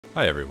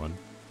Hi everyone.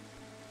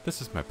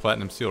 This is my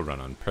Platinum Seal run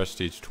on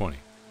Prestige 20.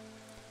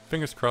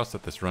 Fingers crossed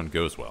that this run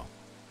goes well.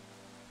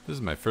 This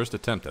is my first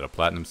attempt at a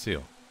Platinum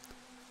Seal.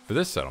 For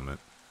this settlement,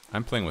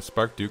 I'm playing with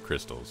Sparkdew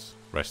crystals,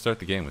 where I start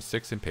the game with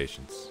 6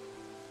 impatience.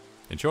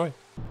 Enjoy!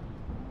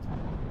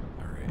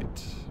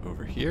 Alright,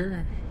 over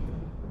here.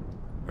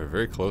 We're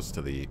very close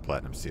to the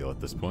Platinum Seal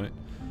at this point.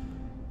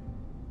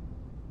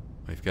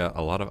 We've got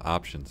a lot of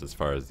options as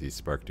far as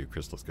these Sparkdew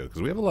crystals go,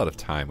 because we have a lot of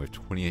time. We have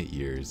 28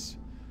 years.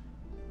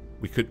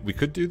 We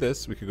could do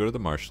this. We could go to the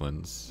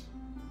marshlands.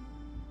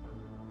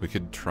 We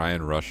could try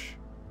and rush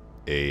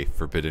a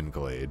forbidden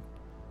glade,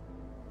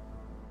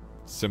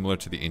 similar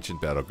to the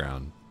ancient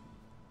battleground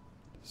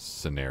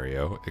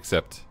scenario,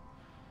 except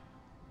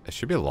it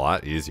should be a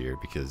lot easier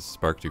because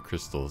Sparkdew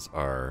crystals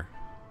are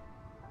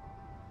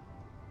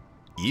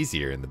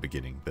easier in the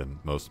beginning than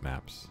most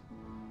maps.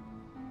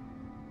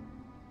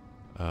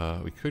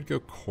 We could go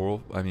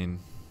coral. I mean,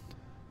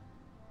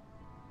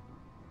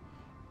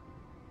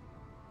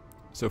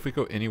 so if we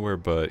go anywhere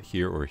but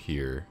here or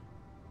here,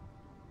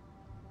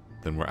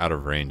 then we're out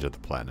of range of the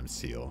Platinum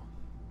Seal.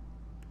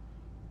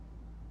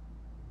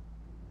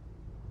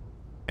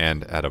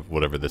 And out of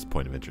whatever this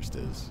point of interest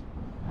is.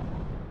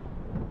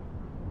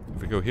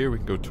 If we go here, we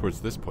can go towards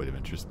this point of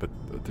interest, but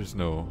there's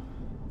no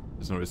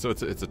so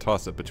it's a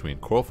toss-up between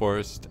Coral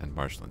Forest and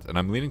Marshlands. And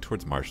I'm leaning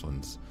towards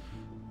Marshlands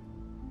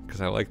because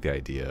I like the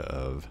idea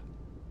of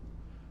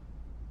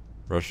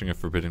rushing a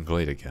forbidden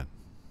glade again.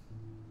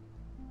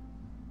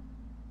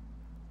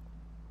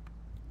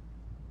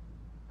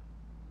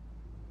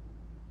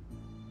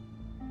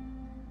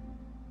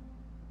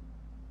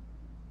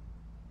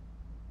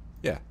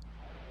 Yeah.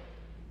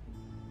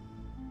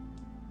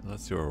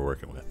 Let's see what we're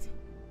working with.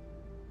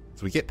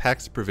 So we get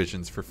packs of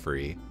provisions for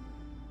free.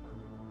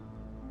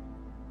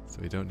 So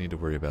we don't need to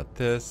worry about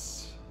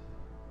this.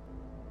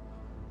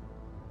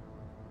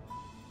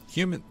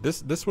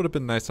 This would have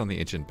been nice on the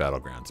Ancient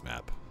Battlegrounds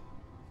map.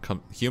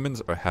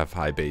 Humans have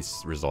high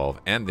base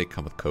resolve and they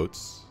come with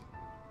coats.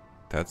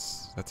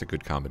 That's a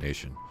good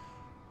combination.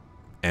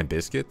 And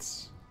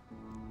biscuits.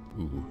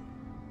 Ooh.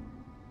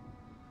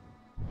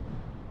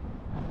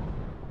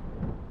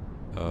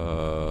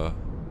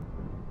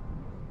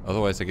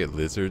 Otherwise I get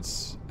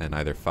lizards and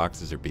either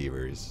foxes or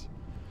beavers.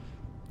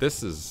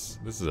 This is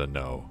a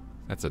no.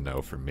 That's a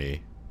no for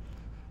me.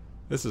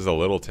 This is a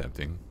little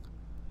tempting.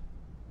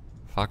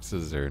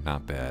 Foxes are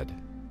not bad.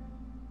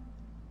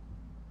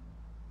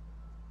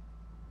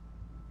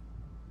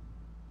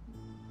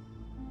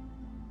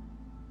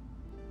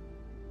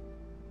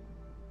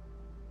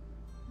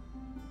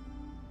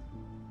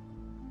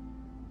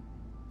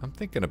 I'm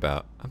thinking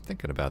about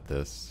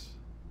this.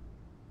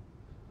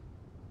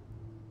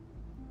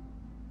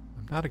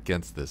 Not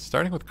against this.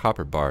 Starting with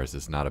copper bars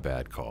is not a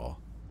bad call.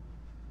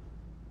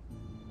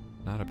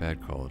 Not a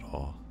bad call at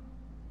all.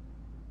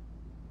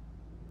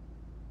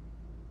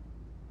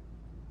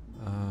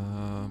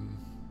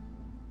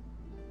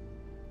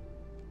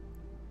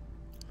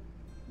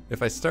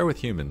 If I start with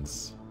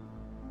humans,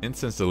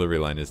 Incense Delivery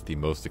Line is the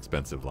most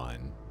expensive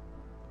line.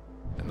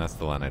 And that's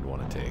the line I'd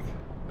want to take.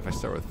 If I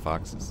start with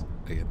foxes,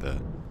 I get the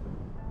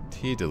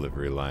tea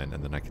delivery line,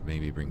 and then I could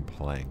maybe bring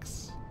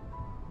planks.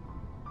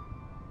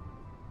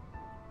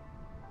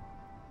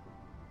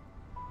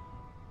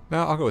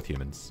 No, I'll go with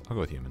humans. I'll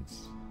go with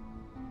humans.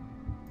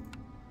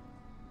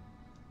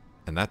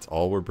 And that's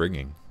all we're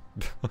bringing.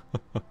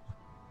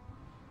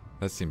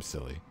 That seems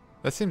silly.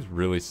 That seems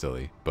really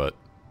silly, but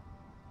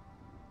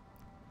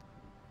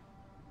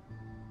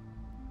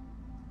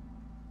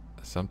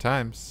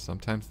sometimes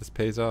this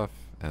pays off,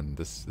 and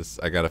this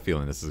I got a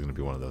feeling this is going to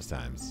be one of those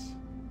times.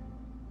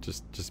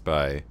 Just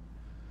by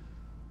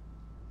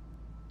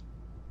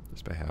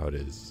how it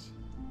is.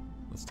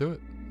 Let's do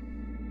it.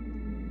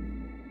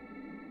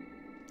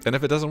 And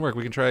if it doesn't work,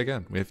 we can try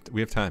again. We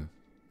have time.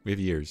 We have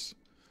years.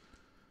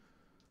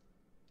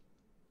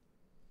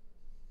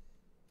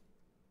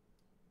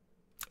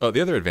 Oh,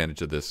 the other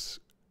advantage of this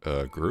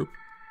group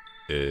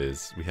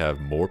is we have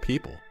more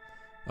people.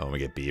 Oh, and we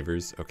get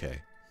beavers.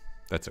 Okay,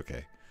 that's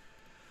okay.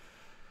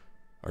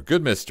 Our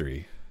good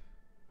mystery.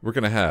 We're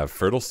gonna have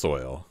fertile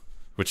soil,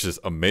 which is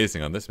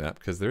amazing on this map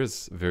because there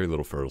is very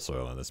little fertile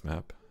soil on this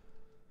map.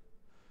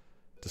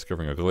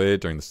 Discovering a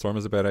glade during the storm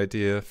is a bad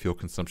idea. Fuel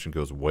consumption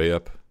goes way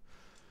up.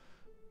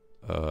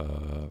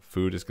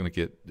 Food is gonna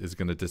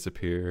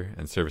disappear,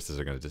 and services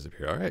are gonna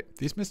disappear. All right,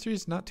 these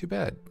mysteries not too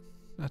bad,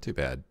 not too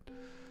bad.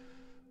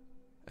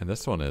 And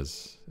this one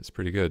is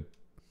pretty good.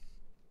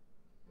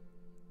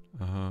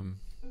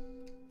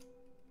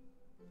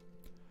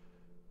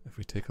 If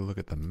we take a look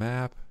at the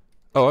map,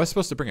 oh, I was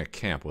supposed to bring a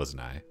camp,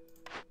 wasn't I?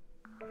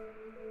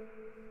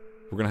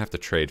 We're gonna have to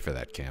trade for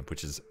that camp,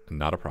 which is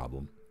not a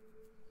problem.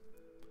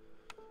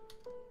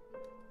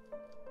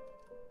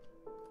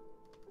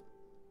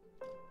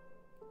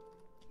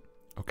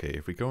 Okay,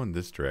 if we go in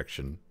this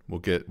direction, we'll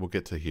get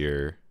to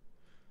here.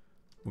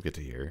 We'll get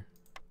to here.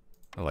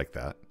 I like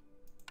that.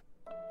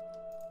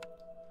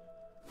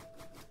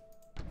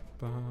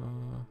 Ba,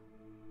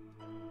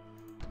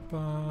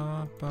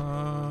 ba,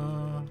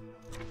 ba.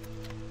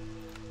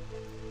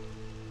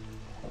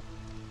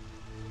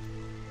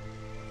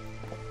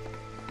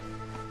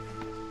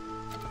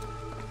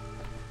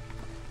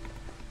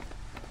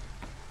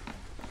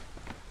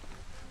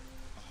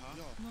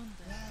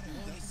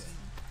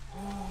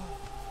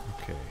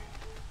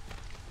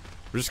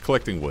 We're just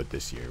collecting wood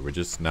this year. We're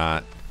just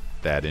not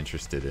that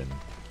interested in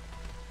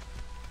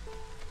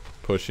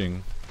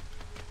pushing.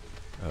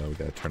 We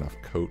gotta turn off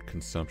coat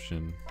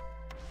consumption.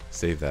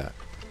 Save that.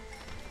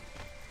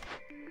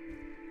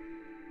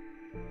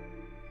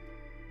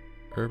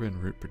 Urban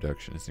root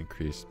production is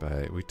increased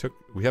by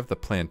we have the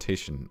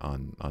plantation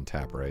on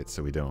tap, right?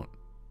 So we don't.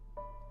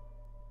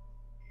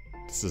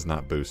 This is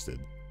not boosted.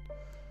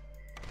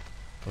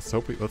 Let's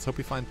hope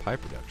we find pie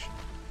production.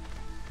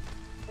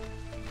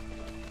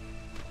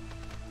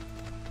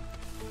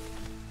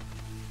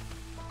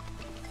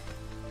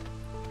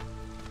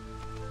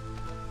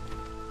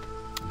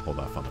 Hold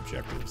off on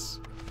objectives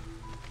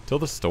till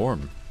the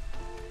storm.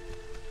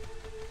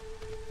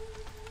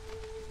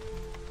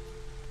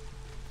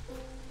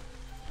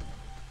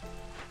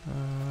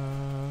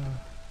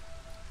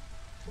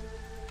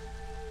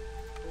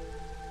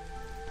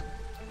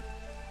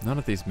 None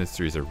of these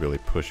mysteries are really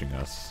pushing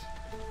us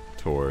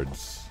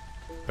towards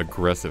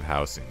aggressive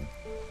housing,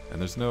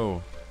 and there's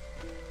no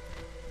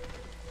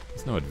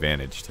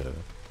advantage to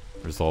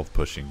resolve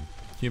pushing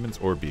humans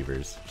or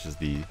beavers, which is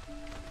the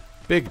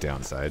big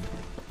downside.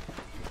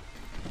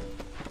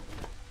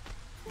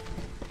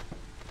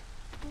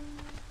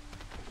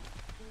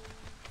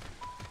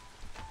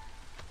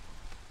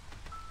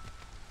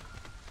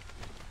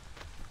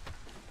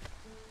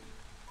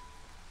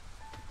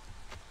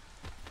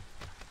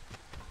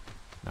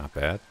 Not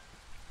bad.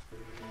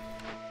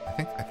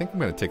 I think I'm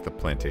gonna take the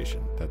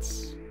plantation.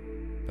 That's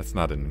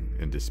not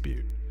in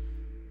dispute.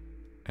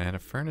 And a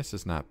furnace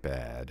is not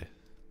bad.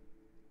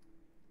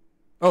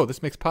 Oh,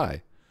 this makes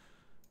pie.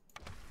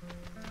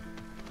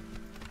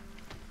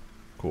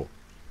 Cool.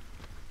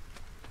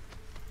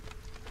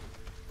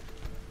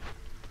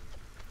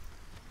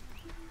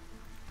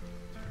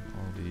 Turn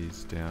all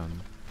these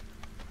down.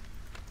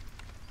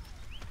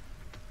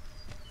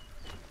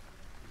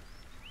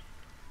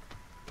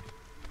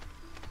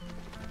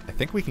 I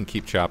think we can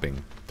keep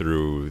chopping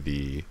through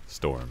the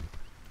storm.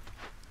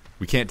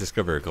 We can't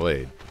discover a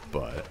glade,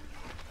 but...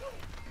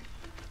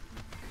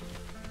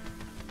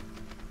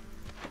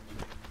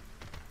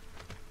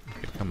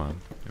 Okay, come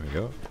on. Here we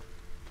go.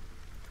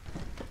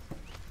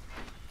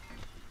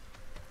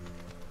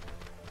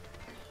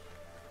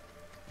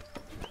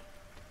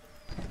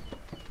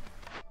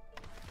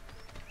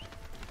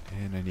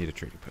 And I need a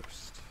trading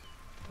post.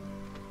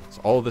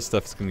 So all of this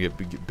stuff is going to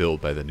get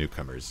built by the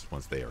newcomers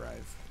once they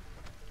arrive.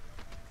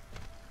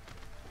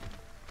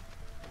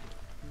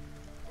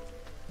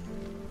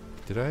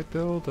 Did I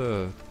build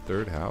a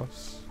third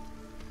house?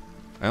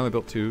 I only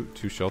built two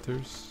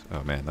shelters?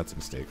 Oh man, that's a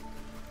mistake.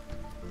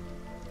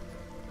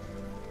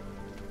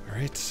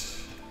 Alright.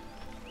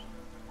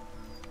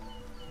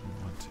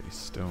 I want a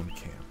stone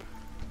camp.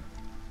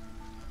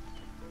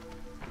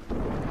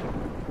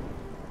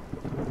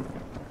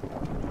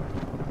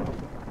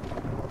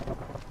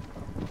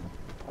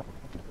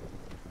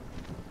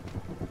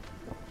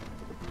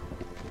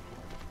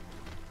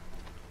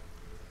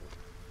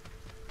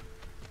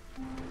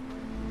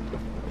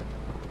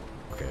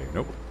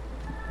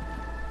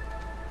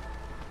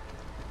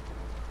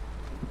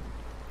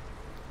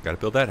 Gotta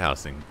build that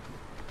housing.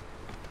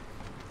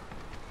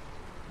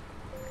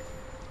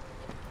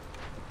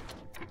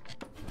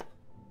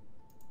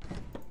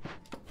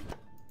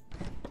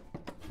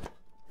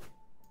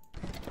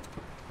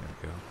 There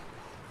we go.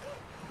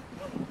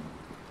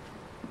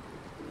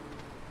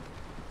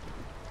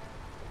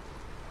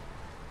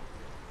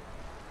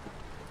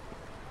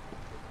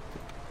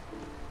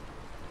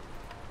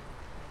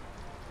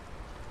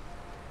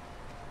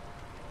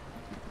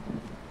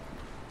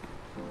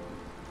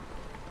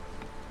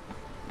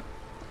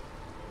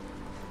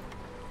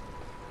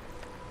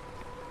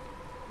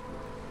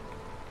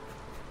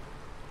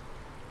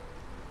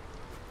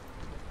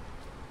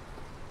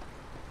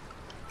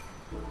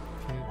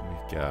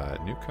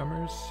 Got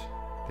newcomers.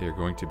 They are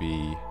going to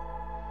be...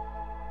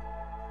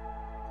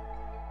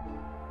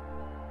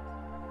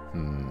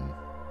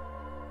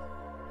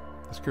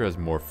 This crew has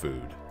more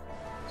food,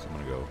 so I'm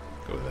gonna go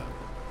with them.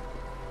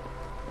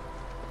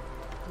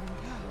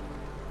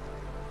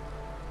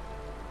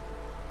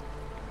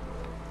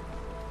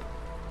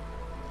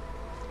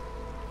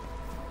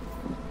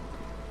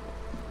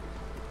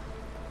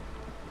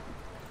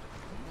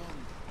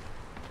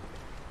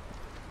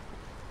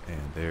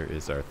 And there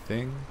is our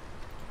thing.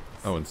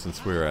 Oh, and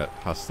since we're at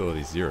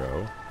hostility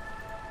 0...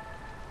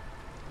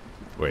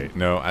 Wait,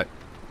 no, I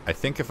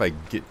think if I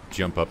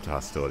jump up to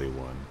hostility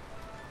 1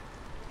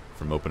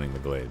 from opening the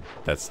glade,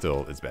 that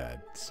still is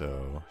bad.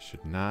 So,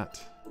 should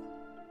not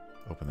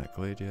open that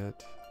glade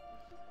yet.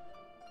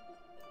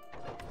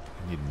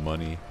 I need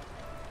money.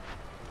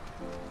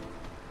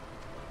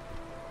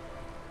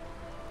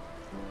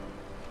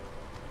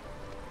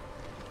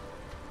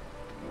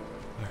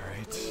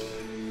 Alright.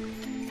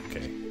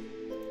 Okay.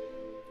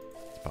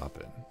 Let's pop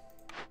in.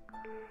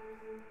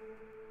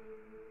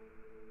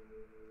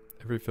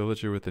 Every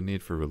villager with the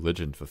need for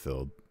religion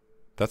fulfilled.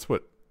 That's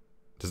what...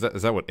 is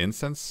that what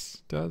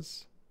incense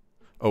does?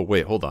 Oh,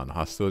 wait, hold on.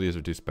 Hostility is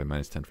reduced by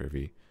 -10 for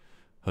every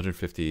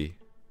 150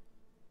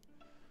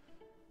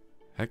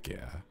 Heck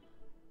yeah.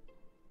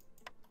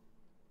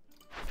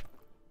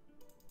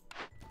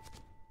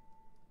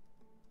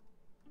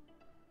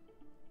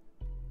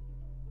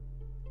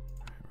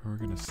 We're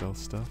gonna sell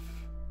stuff.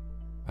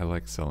 I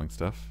like selling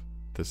stuff.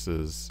 This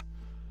is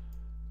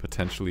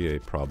potentially a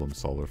problem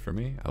solver for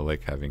me. I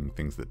like having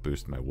things that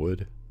boost my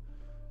wood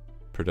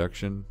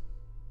production.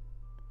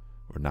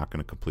 We're not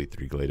gonna complete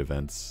 3 glade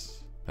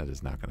events. That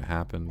is not gonna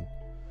happen.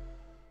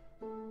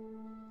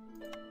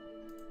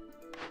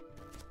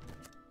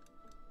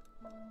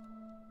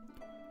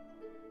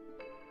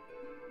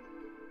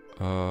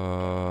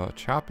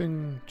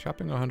 Chopping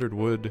 100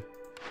 wood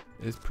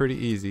is pretty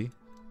easy.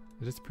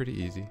 It is pretty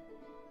easy.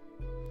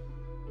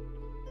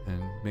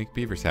 And make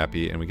beavers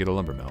happy, and we get a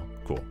lumber mill.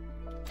 Cool.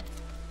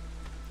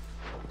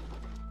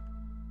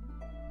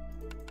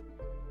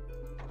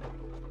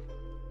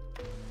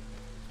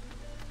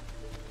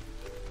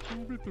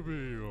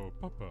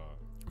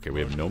 Okay, we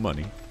have no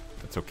money.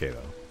 That's okay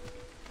though.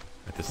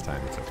 At this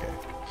time, it's okay.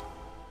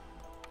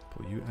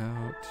 Pull you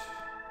out.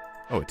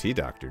 Oh, a tea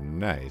doctor.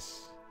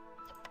 Nice.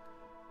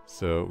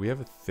 So we have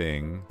a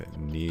thing that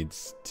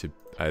needs to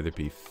either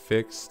be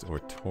fixed or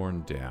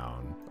torn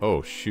down.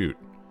 Oh, shoot.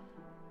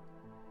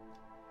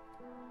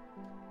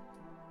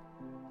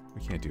 We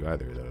can't do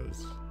either of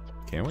those.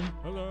 Can we?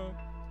 Hello.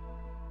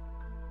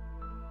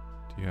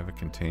 Do you have a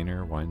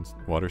container?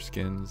 Water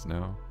skins?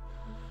 No.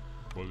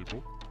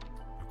 Volleyball.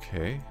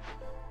 Okay.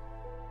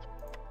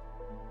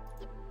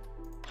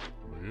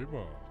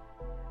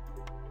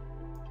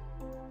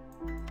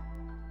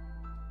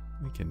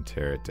 We can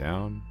tear it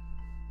down.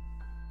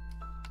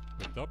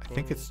 I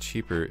think it's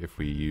cheaper if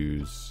we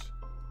use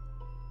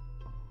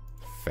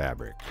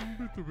fabric.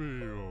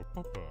 Alright,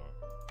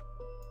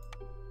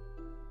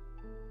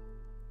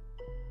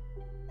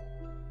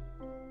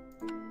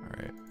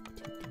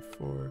 2, 3,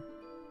 4.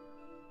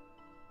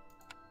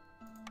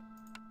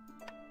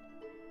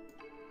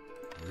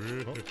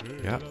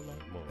 Yeah,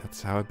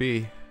 that's how it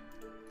be.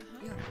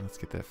 Alright, let's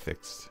get that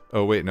fixed.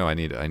 Oh wait, no, I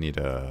need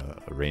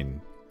a rain.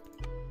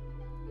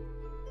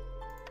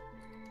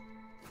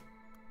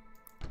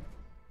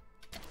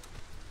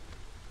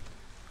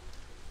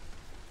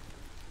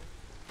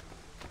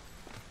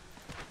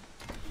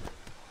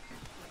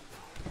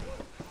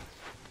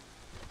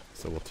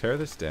 So we'll tear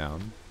this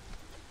down.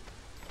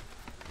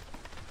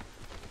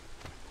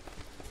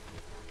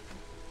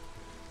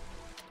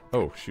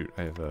 Oh shoot,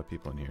 I have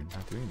people in here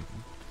not doing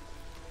anything.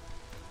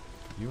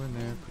 Put you in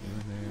there, put you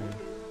in there.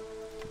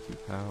 Take you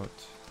out.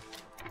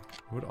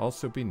 It would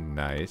also be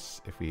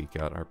nice if we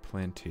got our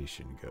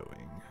plantation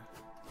going.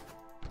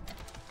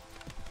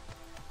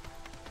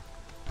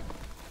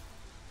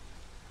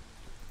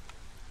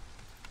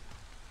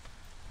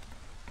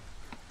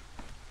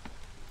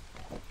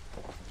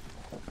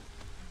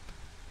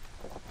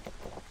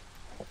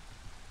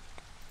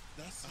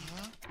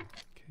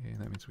 Okay,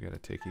 that means we gotta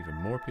take even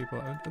more people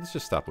out. Let's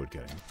just stop wood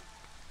cutting.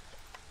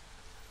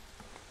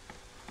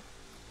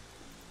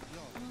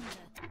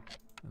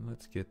 And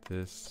let's get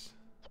this.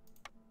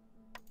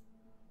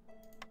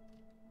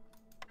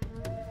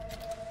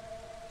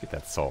 Get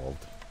that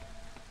solved.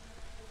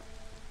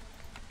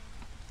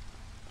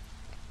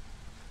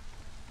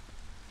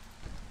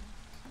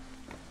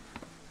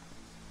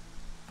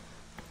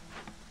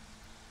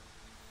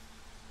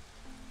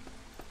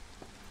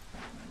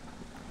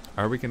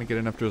 Are we going to get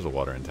enough drizzle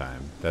water in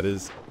time? That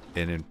is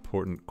an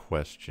important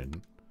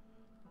question.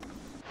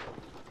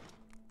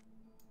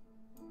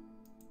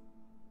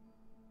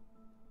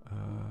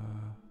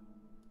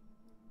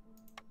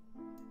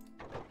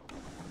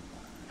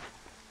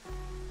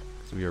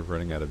 So we are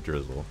running out of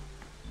drizzle.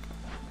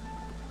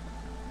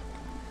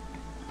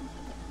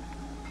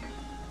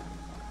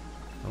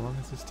 How long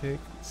does this take?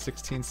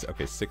 16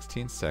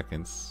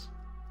 seconds.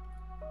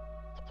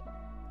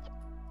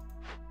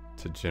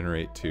 To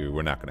generate 2,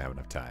 we're not going to have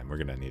enough time. We're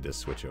going to need to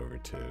switch over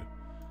to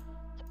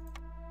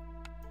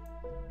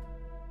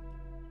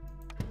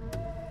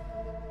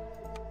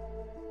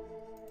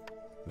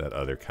that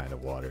other kind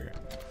of water.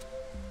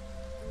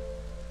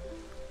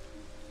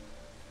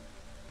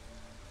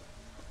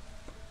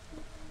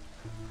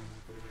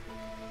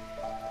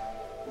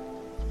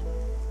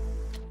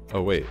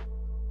 Oh, wait.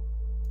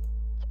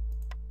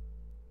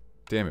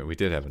 Damn it, we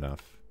did have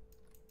enough.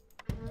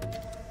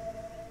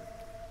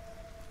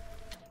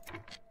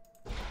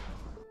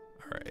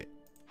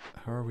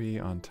 How are we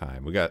on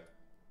time? Well,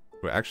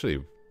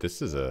 actually,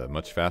 this is a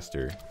much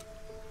faster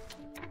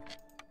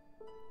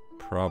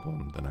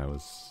problem than I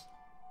was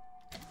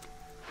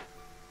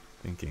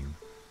thinking.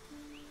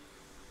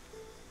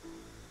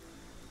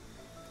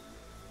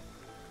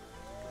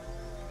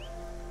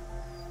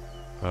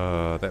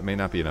 That may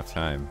not be enough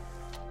time.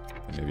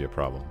 That may be a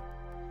problem.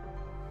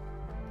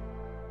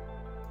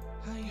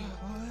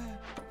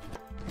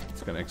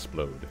 It's gonna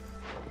explode.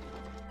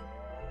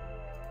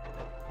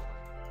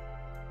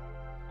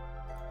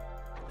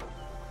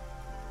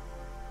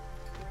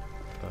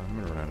 I'm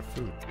gonna run out of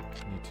food. I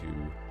need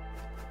to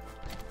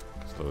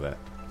slow that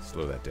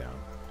down.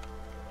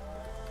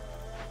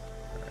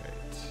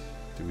 Alright.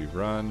 Do we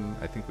run?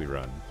 I think we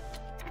run.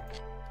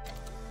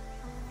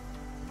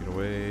 Get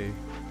away.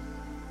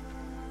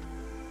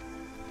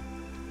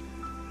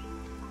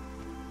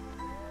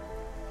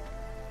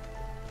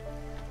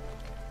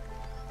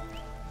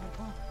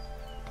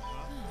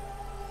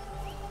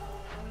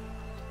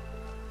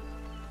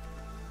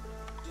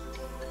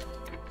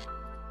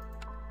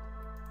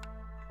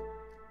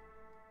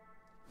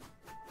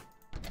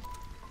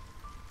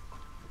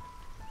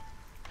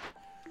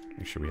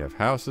 Make sure we have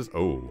houses.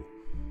 Oh.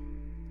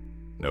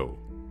 No.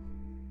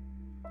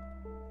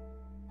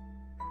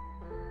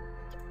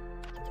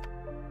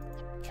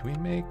 Can we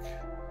make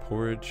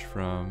porridge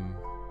from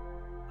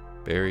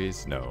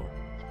berries? No.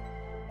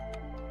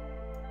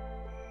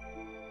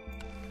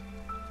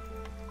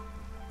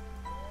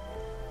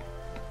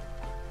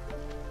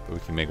 But we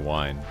can make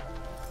wine.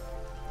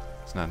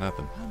 It's not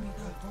nothing.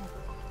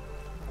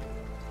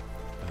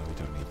 We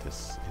don't need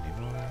this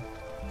anymore.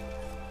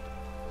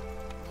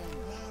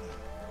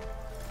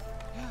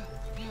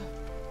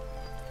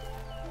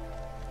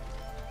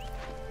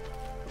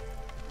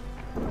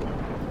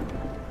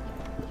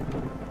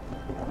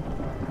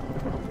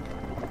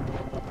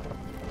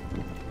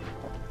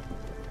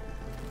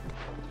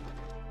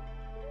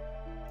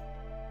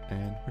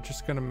 And we're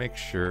just gonna make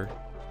sure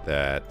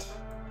that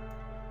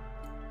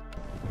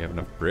we have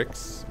enough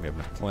bricks, we have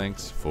enough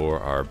planks for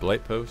our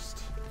blight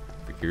post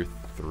for gear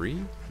 3,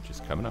 which is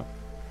coming up.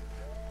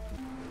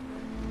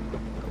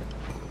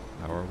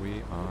 How are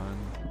we on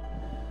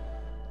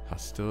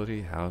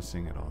hostility,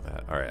 housing, and all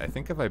that? Alright, I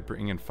think if I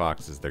bring in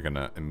foxes, they're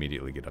gonna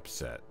immediately get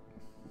upset.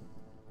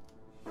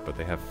 But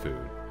they have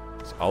food.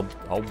 So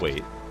I'll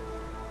wait.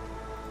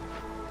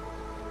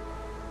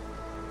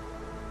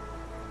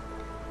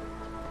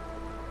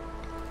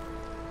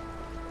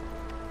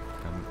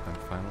 I'm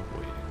fine with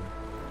waiting.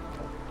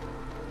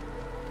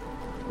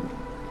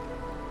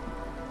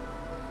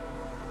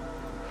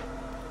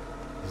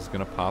 This is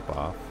gonna pop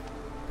off.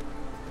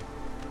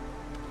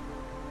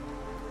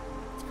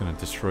 It's gonna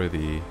destroy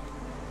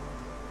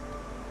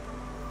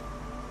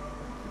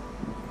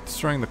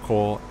destroying the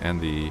coal and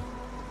the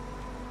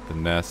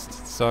nest.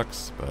 It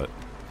sucks, but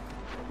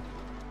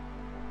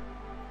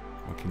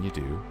what can you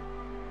do?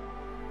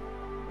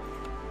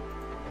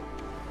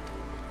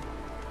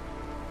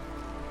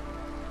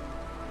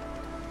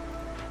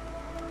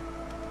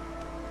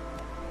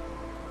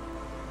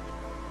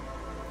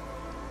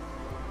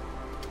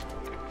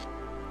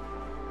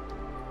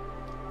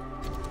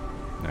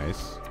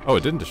 Nice. Oh,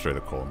 it didn't destroy the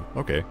coal.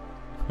 Okay.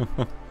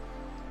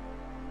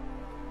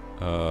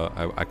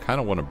 I kind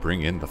of want to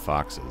bring in the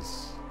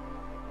foxes.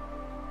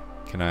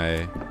 Can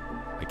I?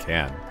 I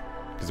can,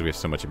 because we have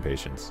so much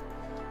impatience.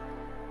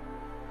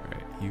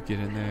 Alright, you get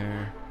in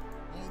there.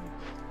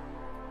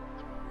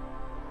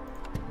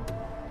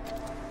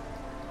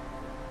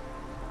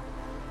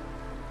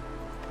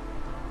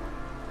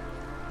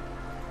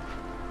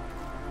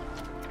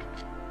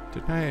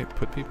 Didn't I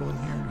put people in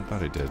here? I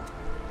thought I did.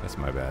 That's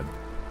my bad.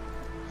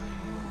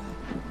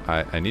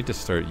 I need to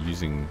start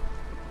using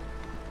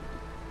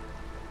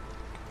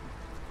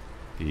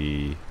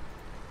the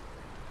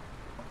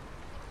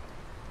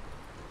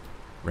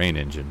rain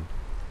engine.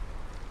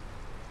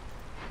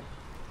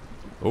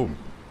 Oh,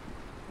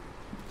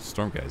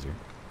 storm geyser.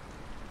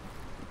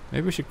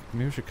 Maybe we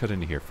should cut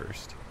into here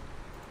first.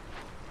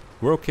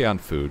 We're okay on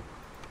food.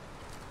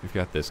 We've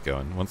got this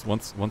going.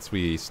 Once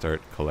we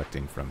start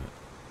collecting from it,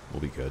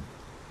 we'll be good.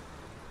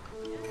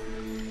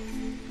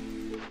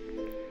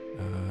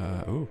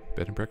 Ooh,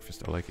 bed and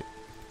breakfast. I like it.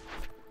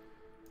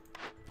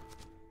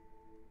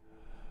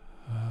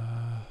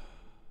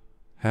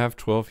 Have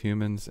 12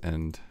 humans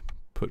and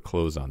put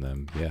clothes on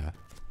them. Yeah.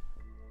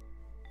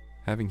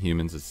 Having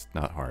humans is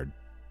not hard.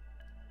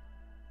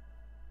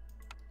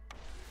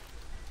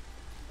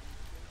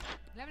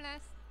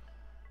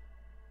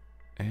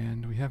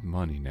 And we have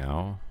money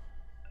now.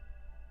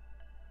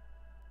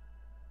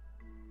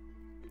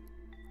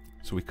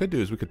 So what we could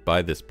do is we could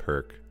buy this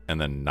perk and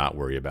then not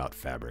worry about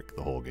fabric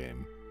the whole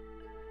game.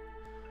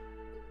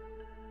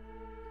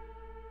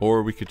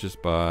 Or we could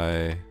just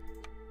buy...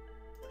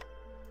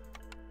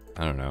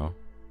 I don't know. Are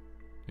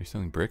you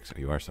selling bricks? Oh,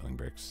 you are selling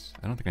bricks.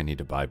 I don't think I need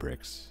to buy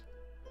bricks.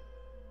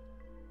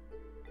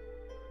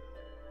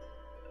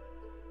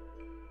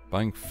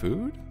 Buying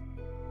food?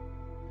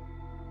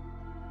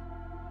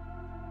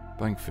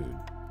 Buying food.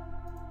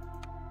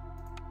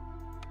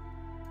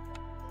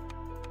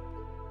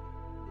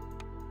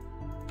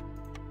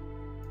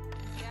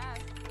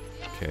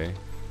 Okay.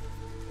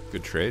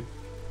 Good trade.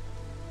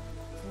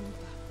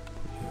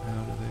 Put you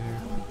out of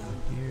there.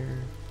 Put you in here.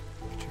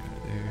 Put you out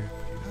of there.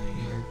 Put you in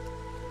here.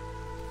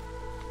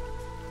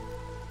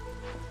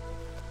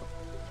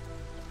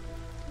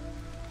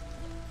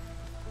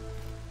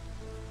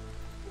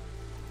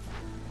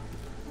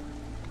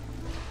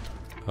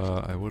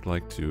 I would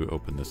like to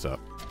open this up.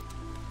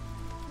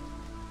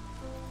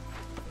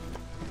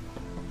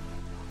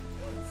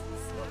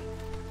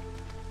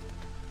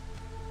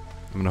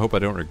 I'm gonna hope I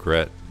don't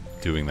regret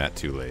doing that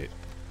too late.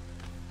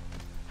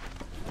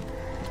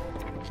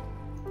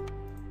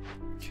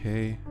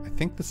 Okay, I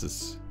think this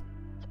is...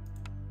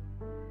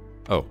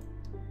 Oh.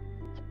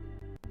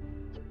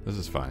 This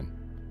is fine.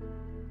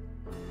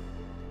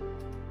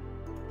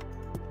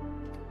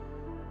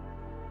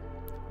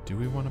 Do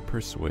we want to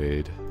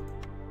persuade?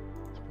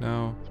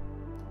 No.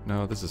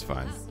 No, this is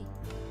fine.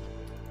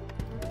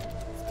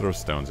 Throw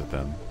stones at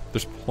them.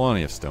 There's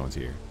plenty of stones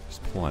here. There's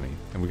plenty.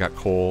 And we got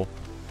coal.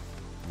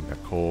 We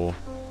got coal.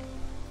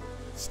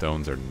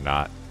 Stones are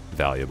not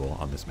valuable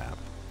on this map.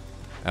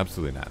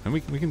 Absolutely not. And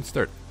we can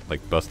start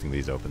like busting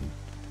these open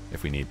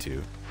if we need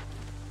to.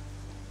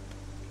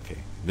 Okay,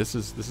 this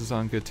is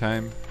on good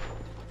time.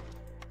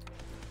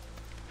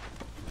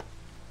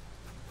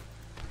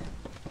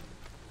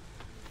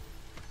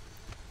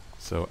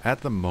 So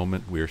at the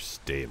moment we're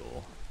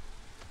stable.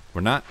 We're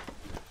not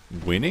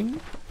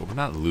winning, but we're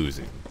not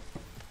losing.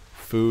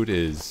 Food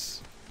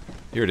is,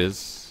 here it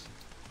is.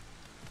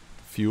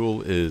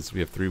 Fuel is, we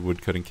have 3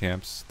 wood cutting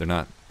camps. They're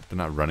not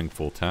running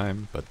full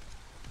time, but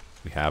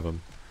we have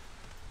them.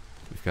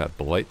 We've got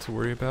blight to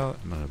worry about.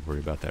 I'm not gonna worry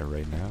about that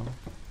right now.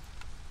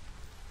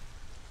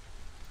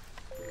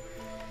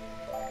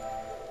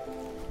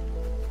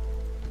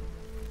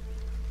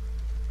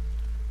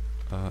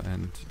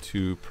 And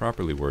to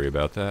properly worry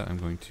about that, I'm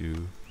going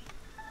to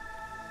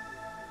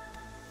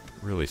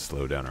really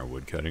slow down our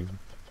wood cutting.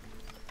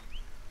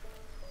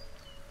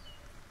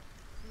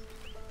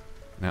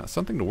 Now,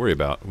 something to worry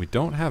about. We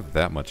don't have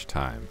that much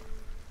time.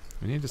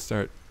 We need to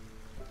start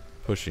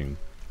pushing.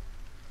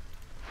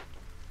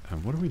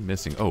 What are we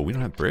missing? Oh, we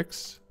don't have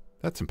bricks?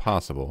 That's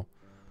impossible.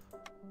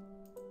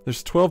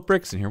 There's 12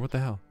 bricks in here. What the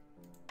hell?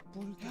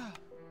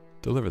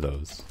 Deliver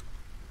those.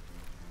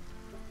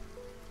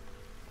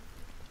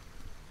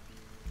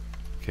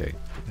 Okay,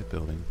 that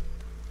building.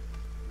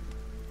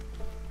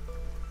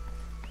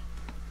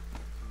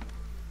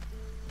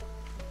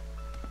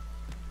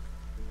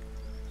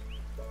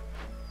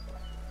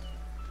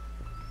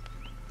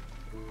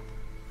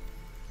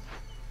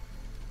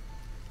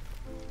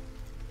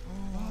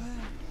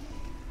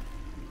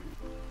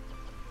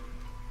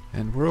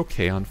 And we're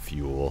okay on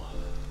fuel.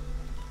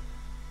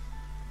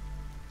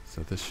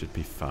 So this should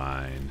be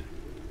fine.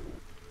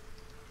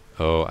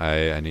 Oh,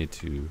 I need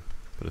to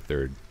put a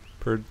third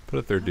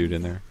dude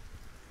in there.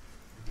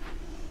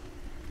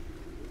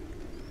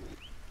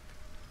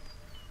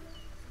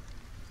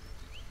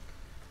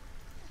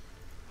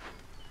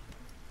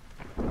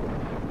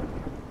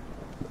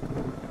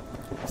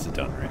 Is it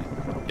done, right?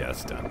 Yeah,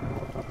 it's done.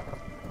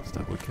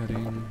 Stop wood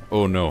cutting.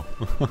 Oh no.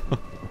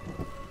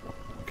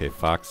 Okay,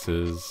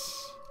 foxes.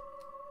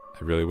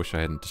 I really wish I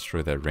hadn't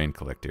destroyed that rain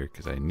collector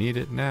because I need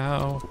it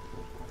now.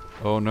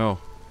 Oh no.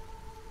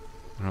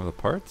 I don't have the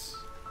parts?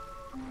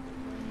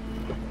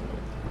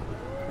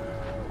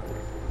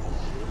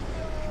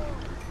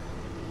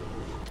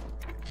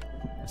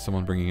 Is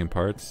someone bringing in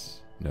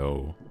parts?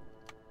 No.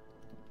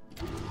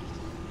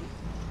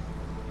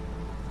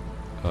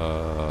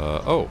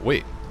 Oh,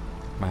 wait.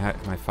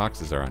 My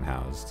foxes are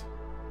unhoused.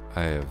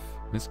 I have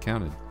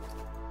miscounted.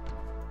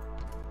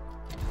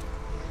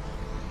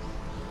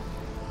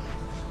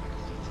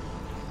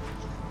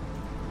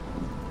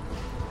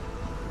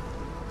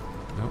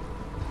 Nope.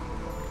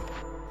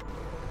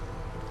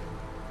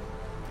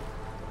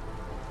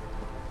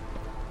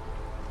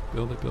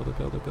 Build it, build it,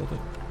 build it, build it.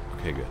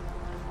 Okay, good.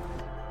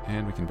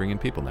 And we can bring in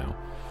people now.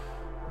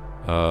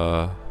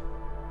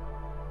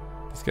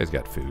 This guy's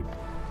got food.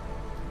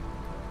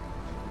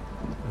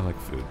 I like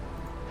food.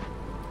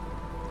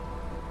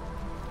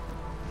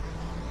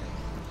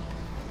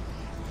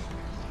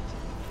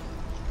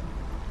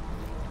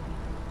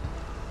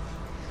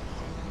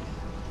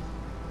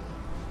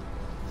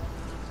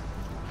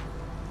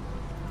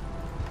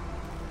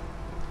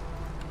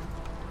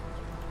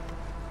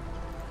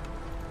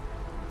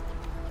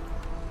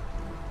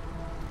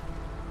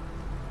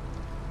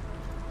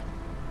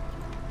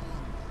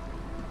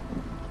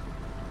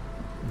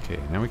 Okay,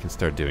 now we can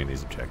start doing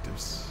these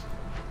objectives.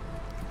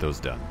 Get those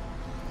done.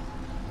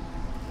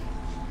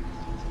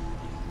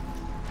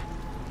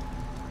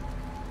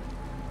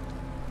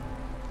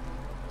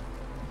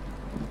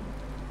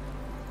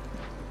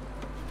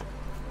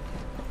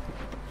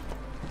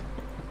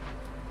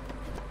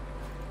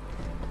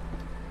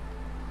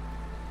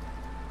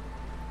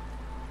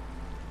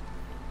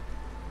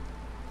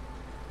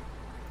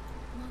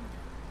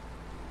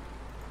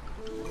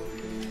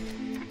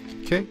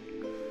 Okay.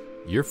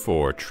 Year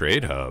 4,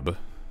 Trade Hub.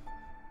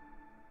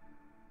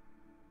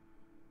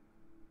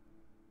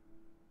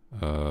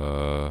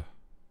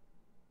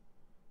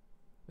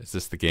 Is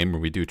this the game where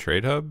we do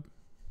Trade Hub?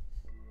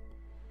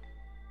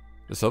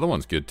 This other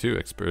one's good too.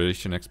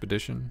 Exploration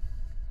Expedition.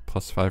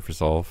 +5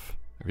 resolve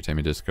every time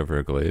you discover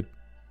a glade.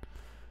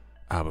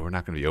 Ah, but we're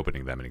not going to be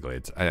opening that many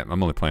glades. I'm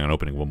only planning on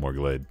opening one more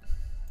glade.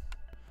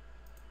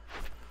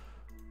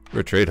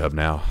 We're a Trade Hub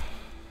now.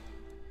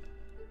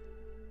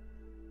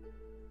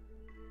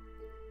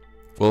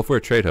 Well, if we're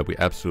a Trade Hub, we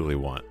absolutely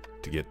want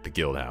to get the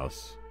guild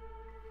house.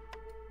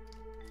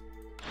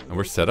 And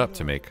we're set up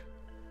to make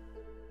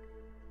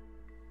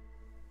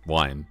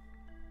wine.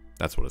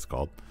 That's what it's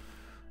called.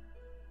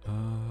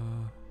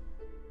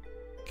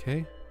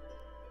 Okay.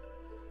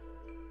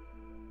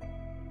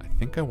 I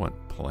think I want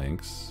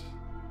planks.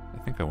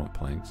 I think I want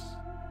planks.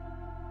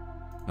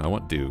 No, I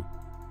want dew.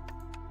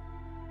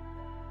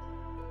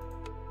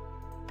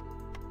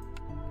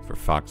 For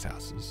fox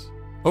houses.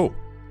 Oh!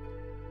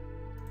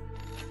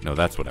 No,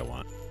 that's what I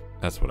want.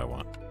 That's what I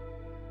want.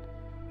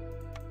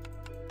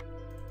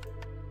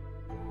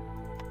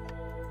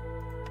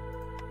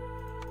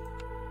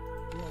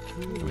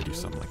 Let me do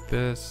something like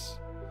this.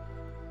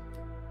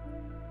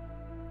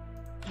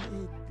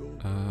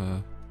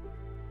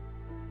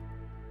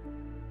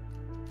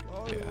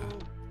 Yeah.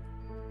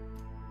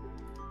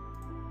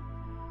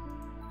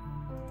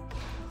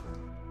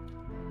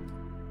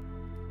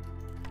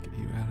 Get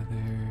you out of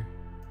there.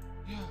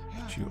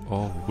 Get you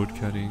all wood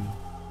cutting.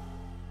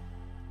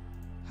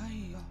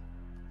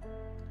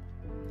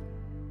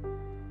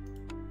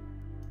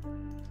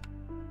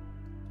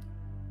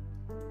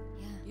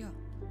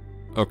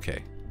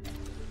 Okay.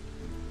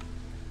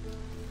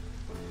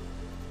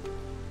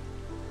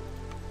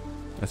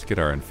 Let's get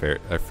our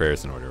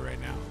affairs in order right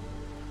now.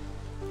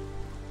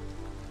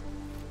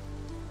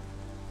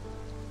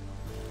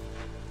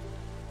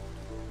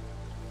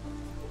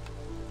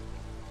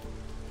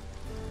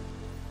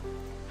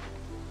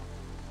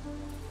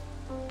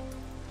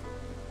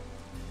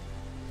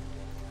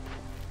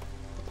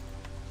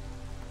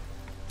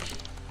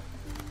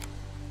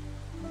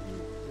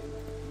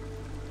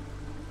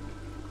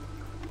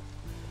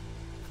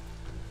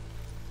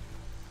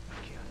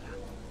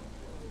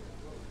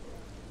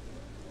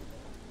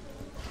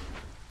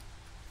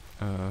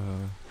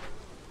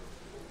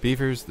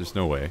 Beavers, there's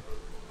no way.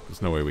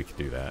 There's no way we could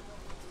do that.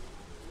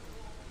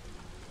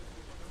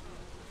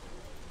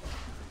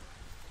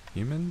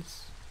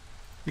 Humans?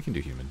 We can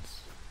do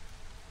humans.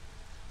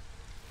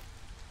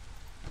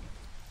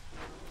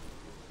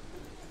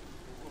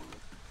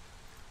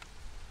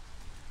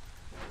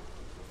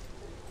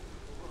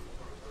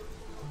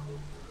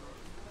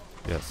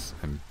 Yes,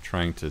 I'm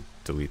trying to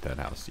delete that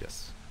house,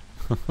 yes.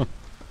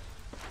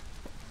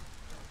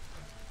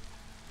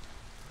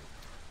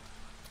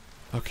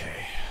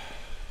 Okay.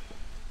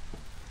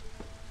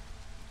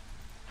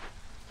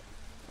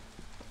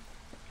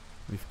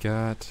 We've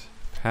got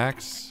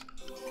packs,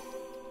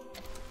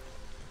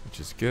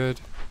 which is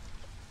good.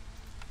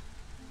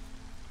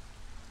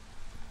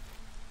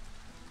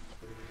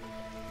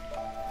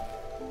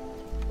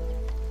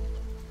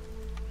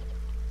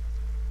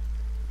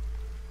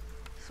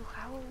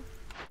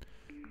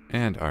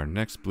 And our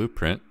next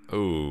blueprint.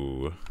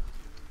 Oh.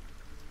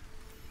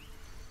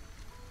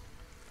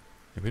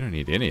 We don't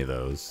need any of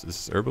those.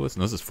 This is herbalist,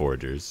 and this is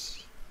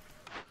foragers.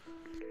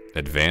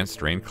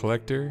 Advanced rain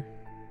collector.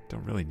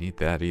 Don't really need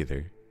that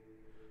either.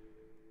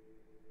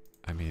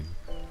 I mean,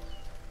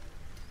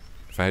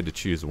 if I had to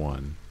choose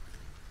one.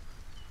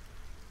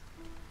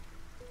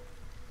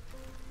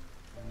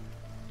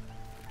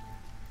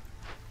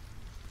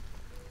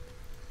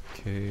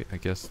 Okay, I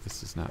guess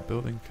this is not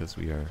building because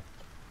we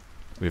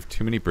have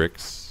too many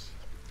bricks.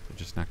 They're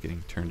just not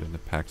getting turned into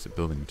packs of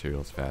building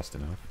materials fast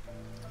enough.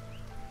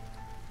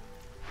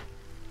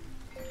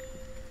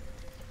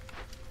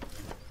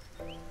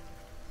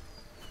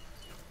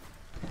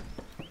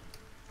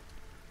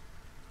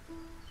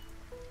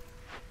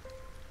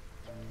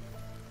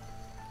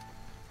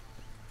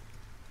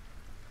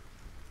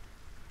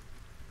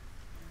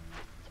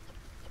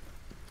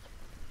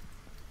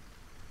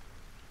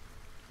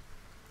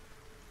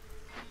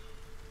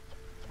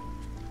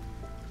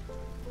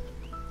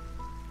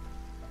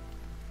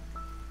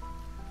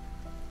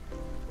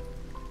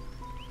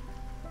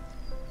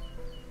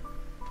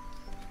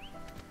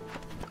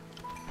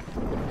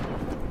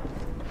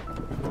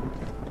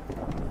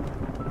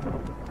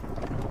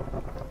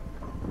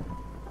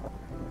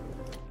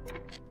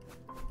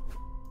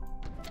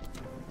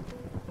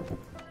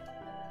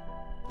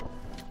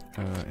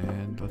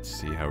 And let's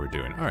see how we're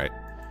doing. Alright.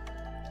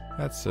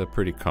 That's a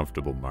pretty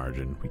comfortable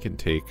margin. We can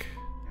take...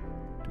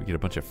 Do we get a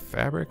bunch of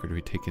fabric, or do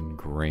we take in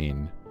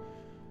grain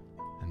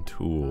and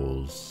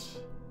tools?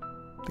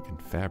 I'm thinking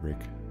fabric.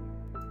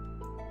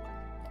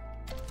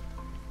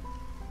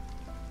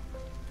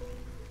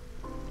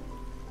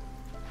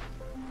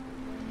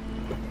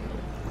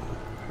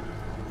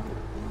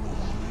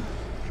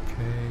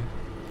 Okay.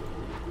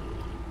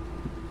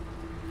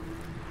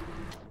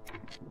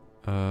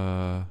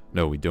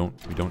 No, we don't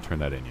turn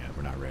that in yet.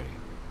 We're not ready.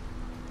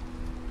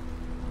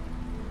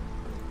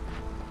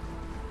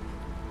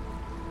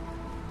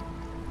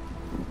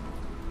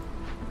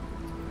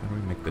 How do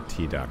we make the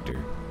tea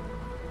doctor?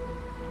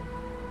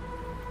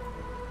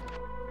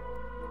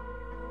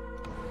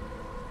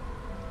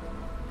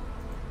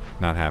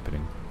 Not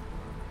happening.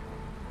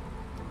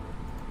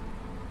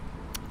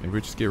 Maybe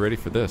we just get ready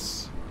for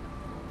this.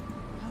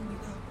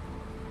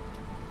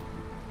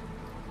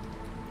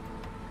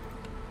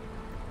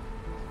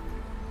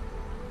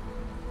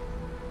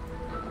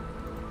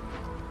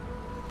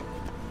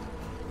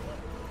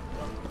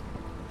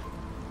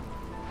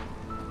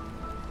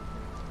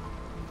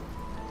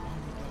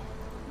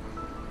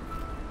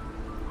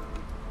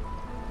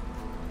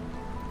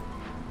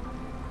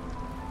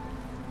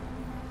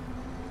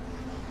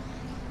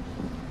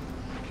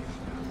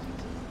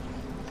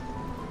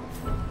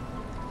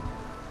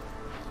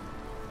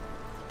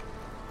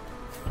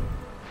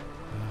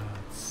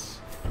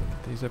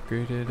 these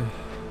upgraded.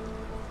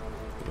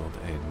 Build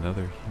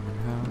another human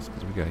house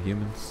because we got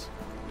humans.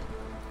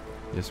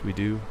 Yes, we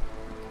do.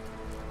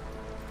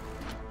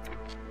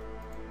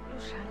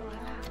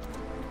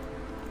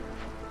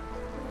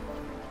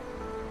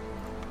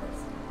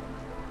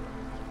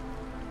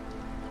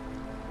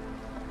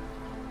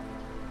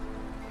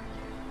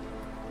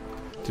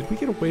 Did we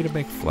get a way to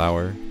make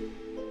flour?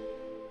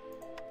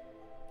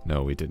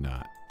 No, we did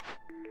not.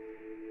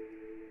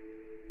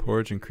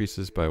 Porridge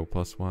increases by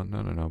 +1.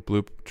 No.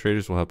 Blue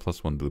traders will have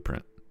 +1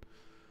 blueprint.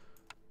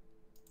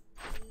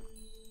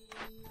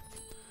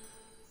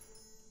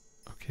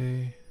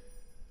 Okay.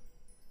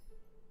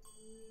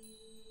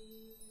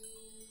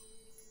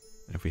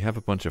 If we have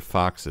a bunch of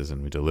foxes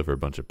and we deliver a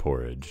bunch of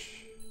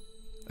porridge,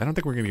 I don't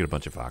think we're gonna get a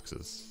bunch of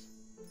foxes.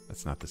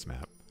 That's not this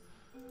map.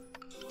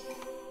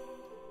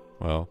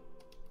 Well,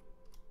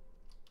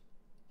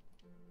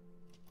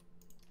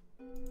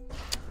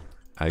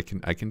 I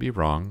can be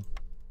wrong.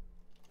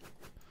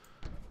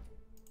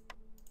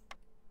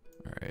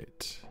 All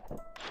right.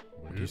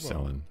 What are you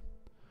selling?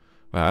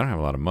 Wow, I don't have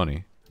a lot of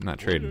money. I'm not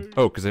trading.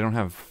 Oh, because I don't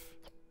have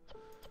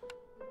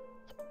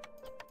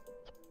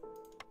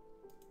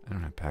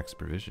PAX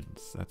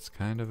provisions. That's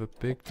kind of a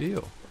big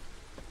deal.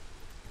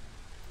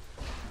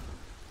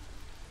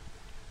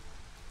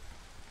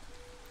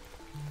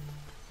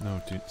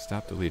 No, dude,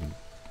 stop deleting.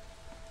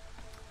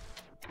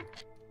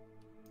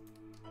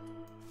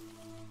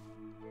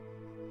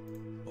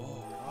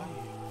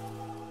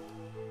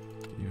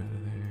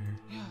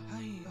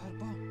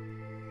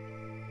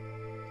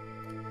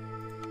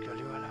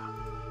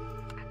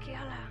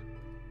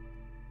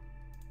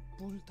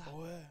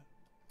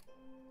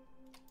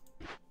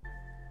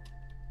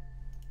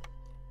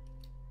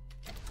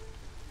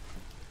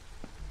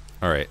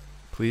 Alright,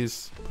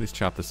 please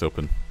chop this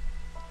open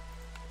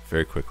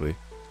very quickly.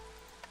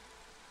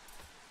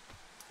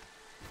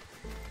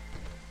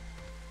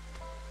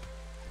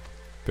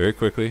 Very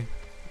quickly.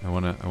 I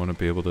wanna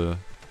be able to.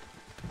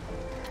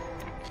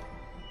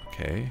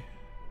 Okay.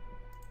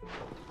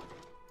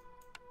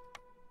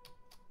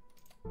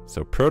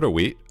 So proto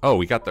wheat. Oh,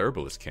 we got the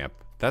herbalist camp.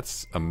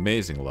 That's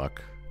amazing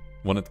luck.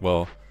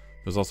 Well,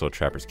 there's also a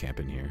trapper's camp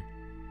in here,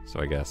 so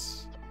I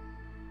guess.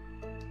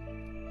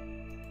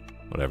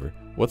 Whatever.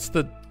 What's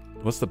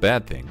the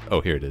bad thing?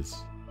 Oh, here it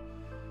is.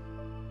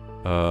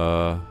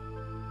 Well,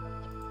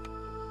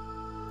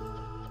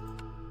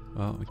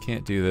 we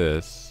can't do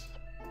this.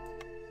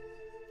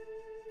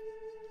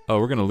 Oh,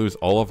 we're gonna lose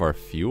all of our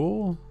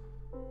fuel?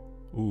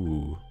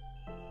 Ooh.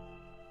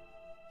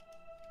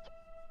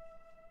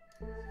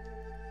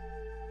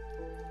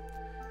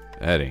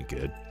 That ain't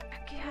good.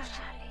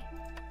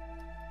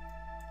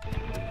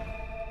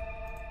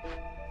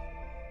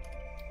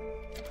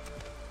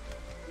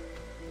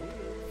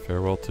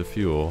 Farewell to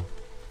fuel.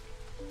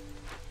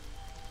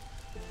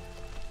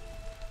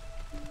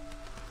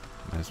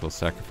 Might as well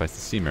sacrifice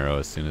the sea marrow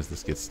as soon as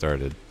this gets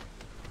started.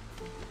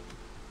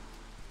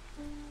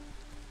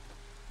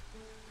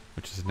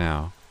 Which is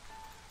now.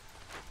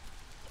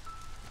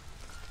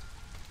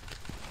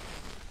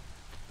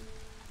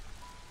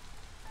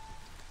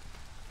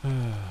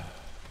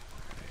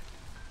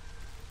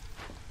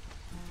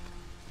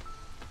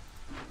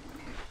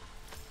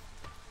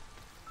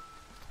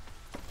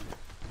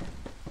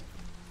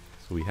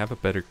 So we have a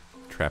better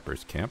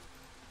trapper's camp.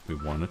 We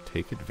want to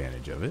take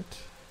advantage of it.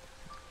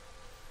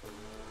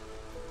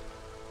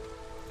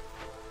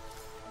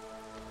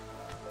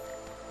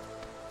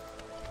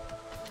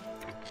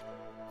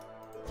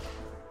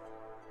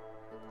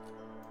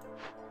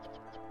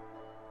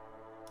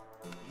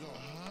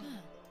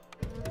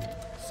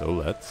 So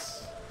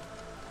let's...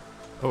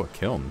 Oh, a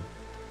kiln.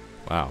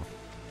 Wow.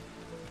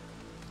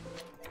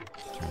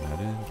 Turn that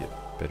in, get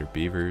better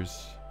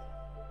beavers.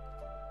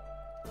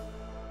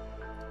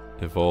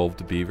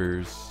 Evolved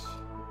beavers.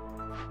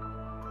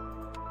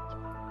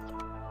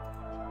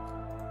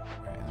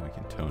 Alright, and then we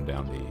can tone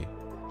down the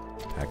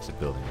packs of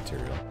building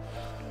material.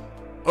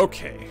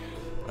 Okay.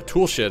 A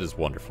tool shed is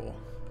wonderful.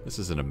 This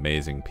is an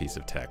amazing piece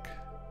of tech.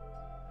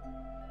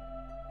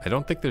 I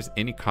don't think there's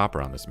any copper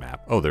on this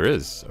map. Oh, there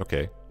is.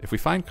 Okay. If we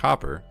find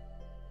copper,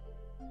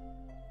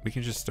 we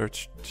can just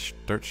start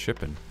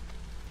shipping.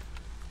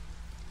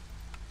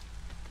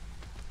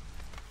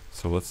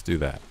 So let's do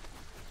that.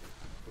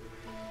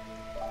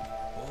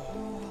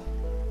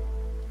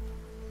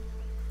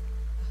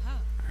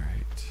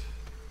 Alright.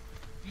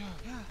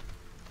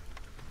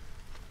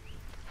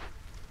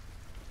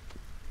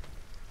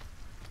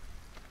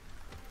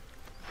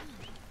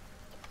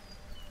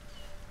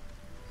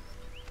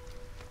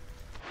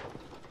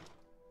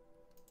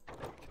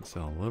 Can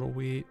sell a little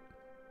wheat.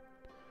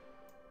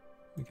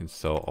 We can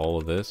sell all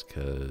of this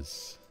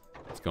because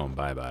it's going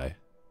bye-bye.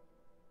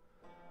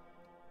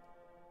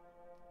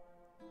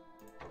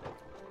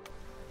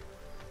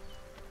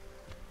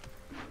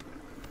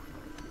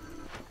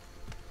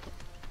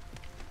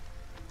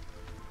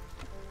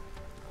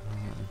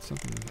 And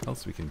something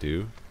else we can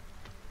do.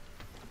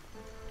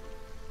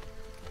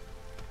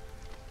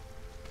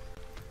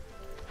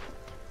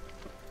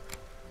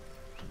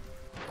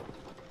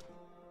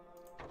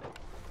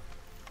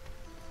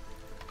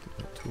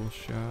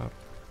 shop.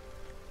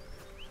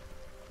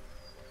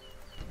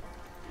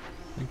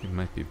 I think it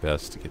might be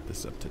best to get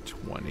this up to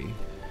 20.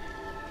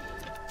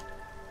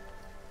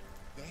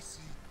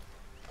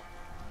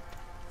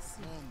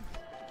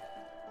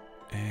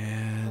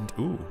 And,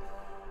 ooh.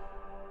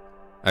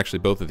 Actually,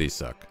 both of these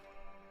suck.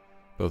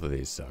 Both of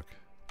these suck.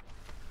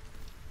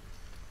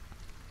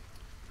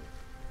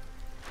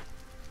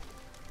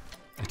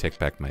 I take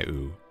back my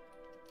ooh.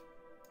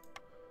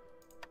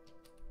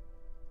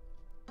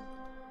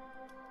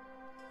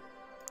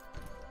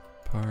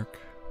 Park.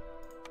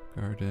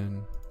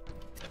 Garden.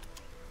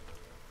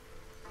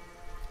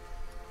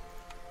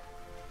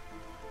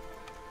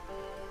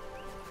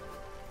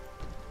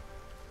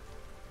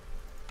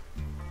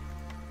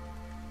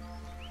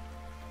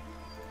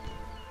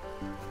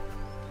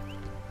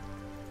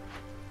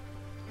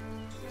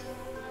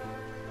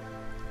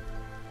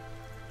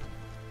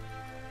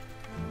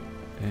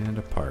 And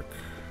a park.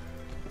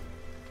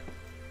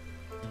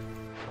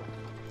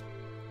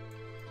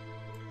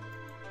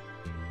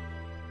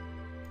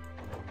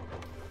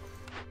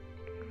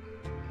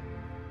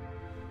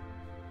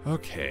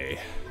 Okay,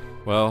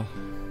 well,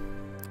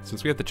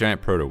 since we have the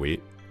giant proto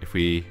wheat, if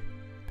we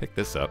pick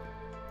this up,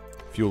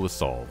 fuel is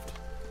solved.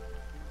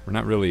 We're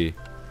not really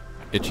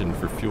itching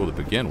for fuel to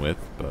begin with,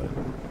 but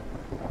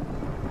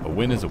a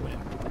win is a win.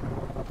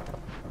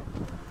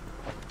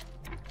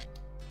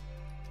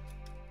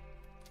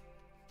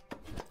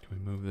 Can we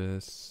move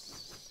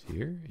this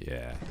here?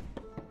 Yeah.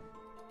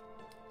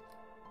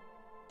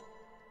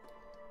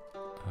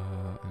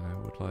 And I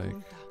would like...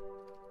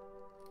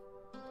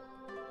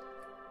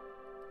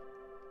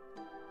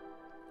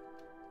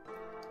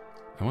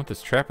 I want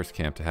this trapper's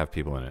camp to have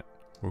people in it.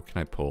 Where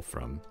can I pull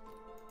from?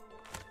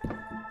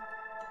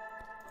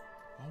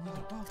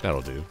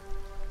 That'll do.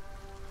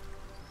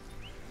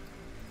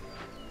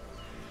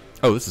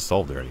 Oh, this is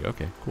solved already.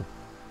 Okay, cool.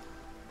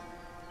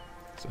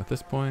 So at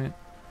this point...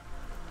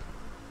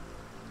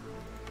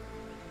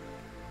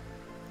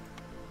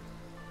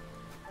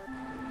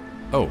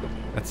 Oh,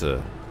 that's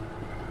a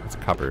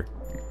copper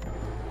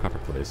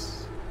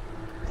place.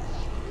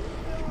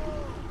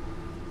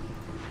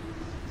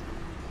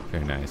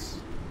 Very nice.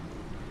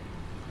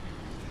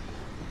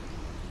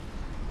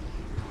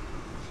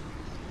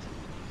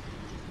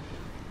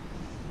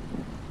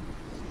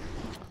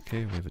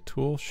 Okay, we have a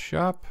tool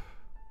shop.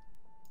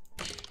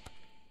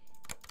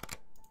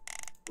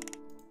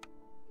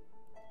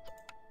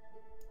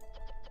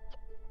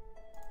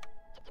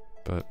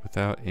 But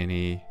without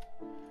any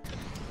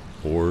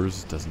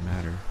ores, doesn't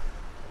matter.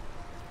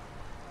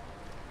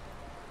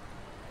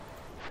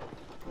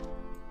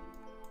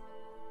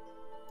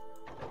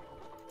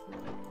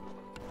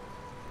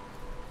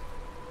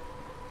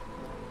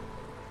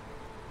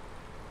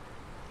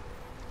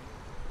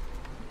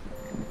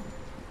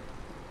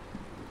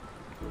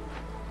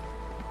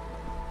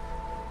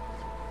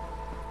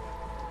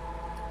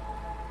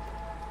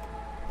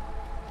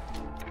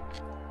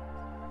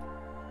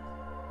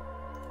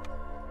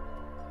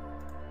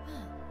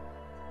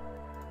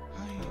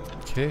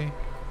 Okay.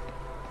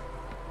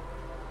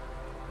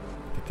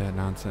 Get that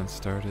nonsense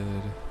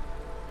started.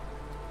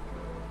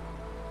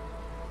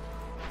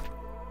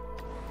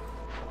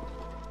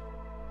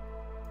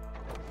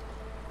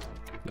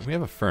 Then we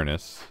have a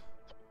furnace.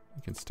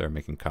 We can start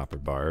making copper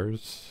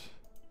bars.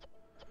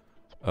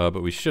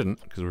 But we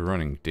shouldn't, because we're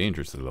running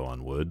dangerously low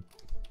on wood.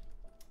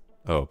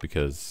 Oh,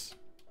 because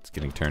it's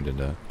getting turned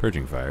into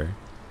purging fire.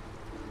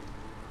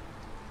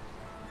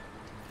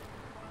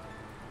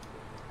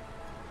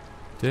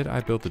 Did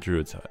I build the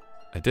druid's hut?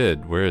 I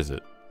did. Where is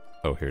it?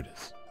 Oh, here it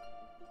is.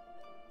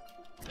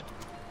 It's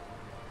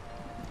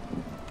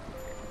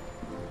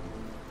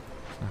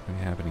not going to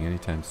be happening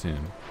anytime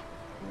soon.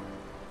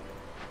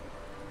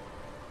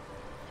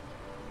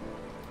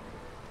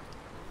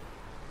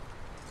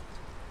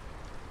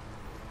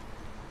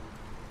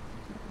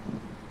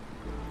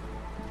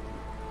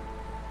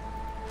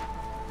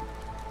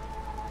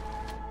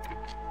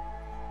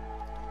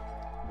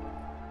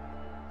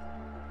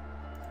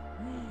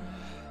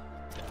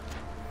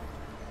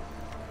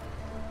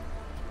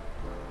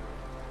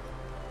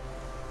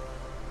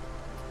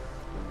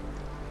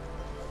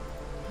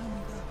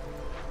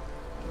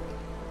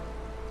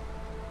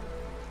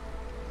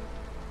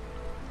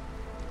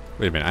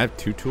 Wait a minute, I have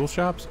 2 tool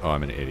shops? Oh,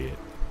 I'm an idiot.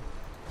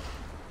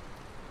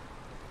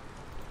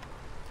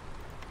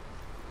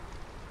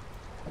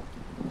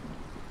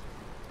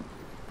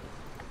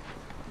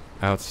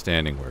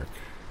 Outstanding work.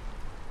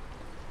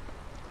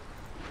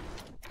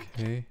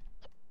 Okay.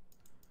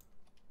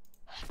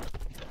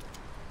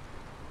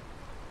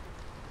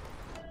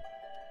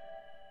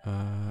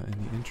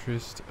 In the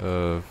interest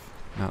of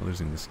not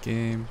losing this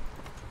game,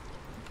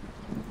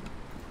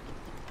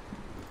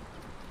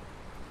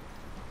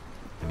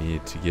 I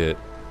need to get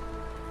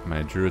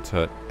my Druid's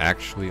Hut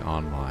actually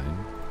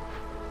online.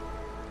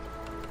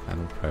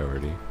 Final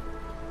priority.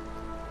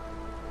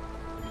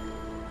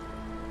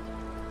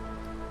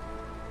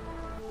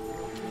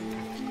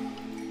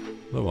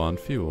 Low on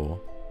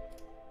fuel.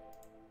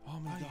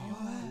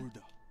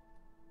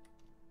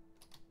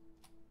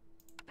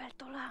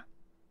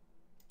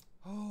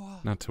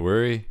 Not to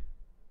worry.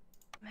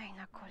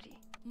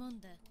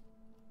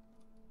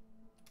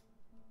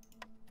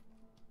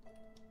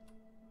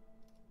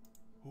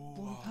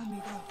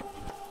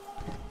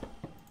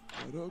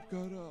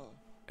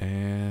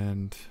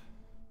 And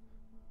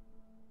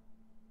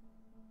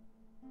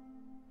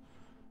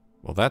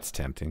well, that's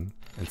tempting.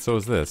 And so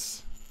is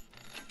this.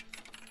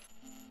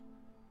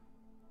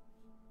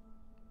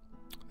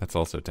 That's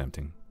also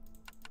tempting.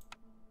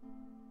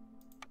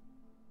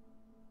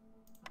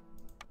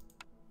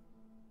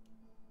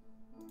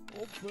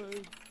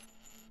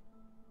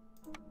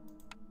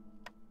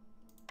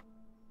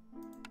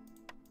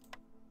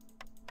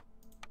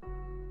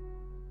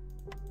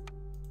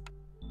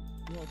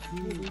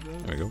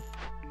 There we go.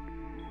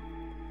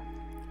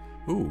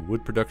 Ooh,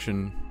 wood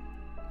production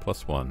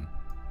 +1.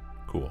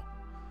 Cool.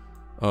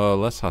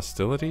 Less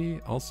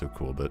hostility, also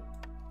cool, but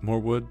more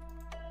wood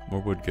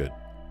good.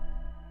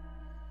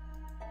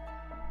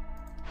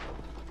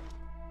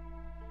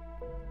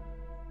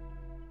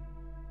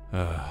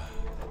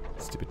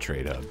 Stupid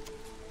trade hub.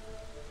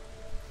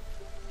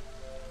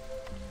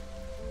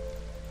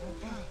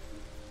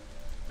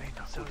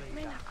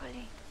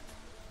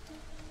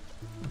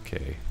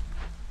 Okay.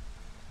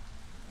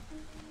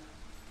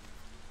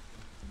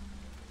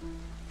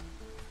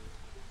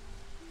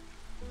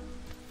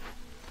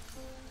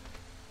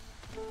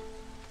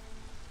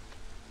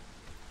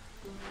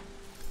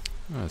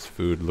 Oh, this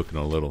food looking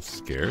a little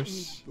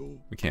scarce.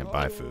 We can't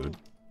buy food.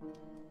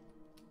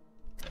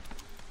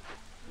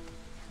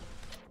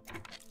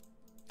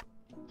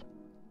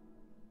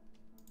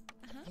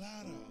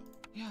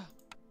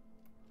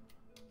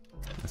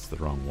 That's the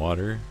wrong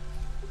water.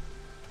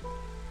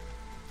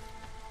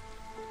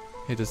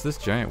 Hey, does this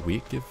giant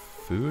wheat give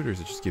food, or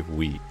does it just give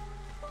wheat?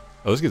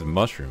 Oh, this gives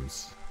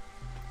mushrooms.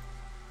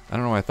 I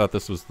don't know why I thought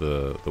this was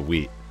the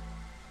wheat.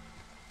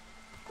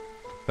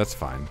 That's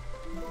fine.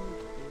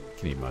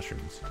 Can eat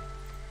mushrooms.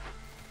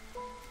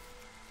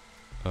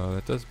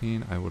 That does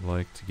mean I would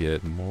like to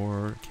get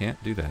more.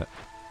 Can't do that.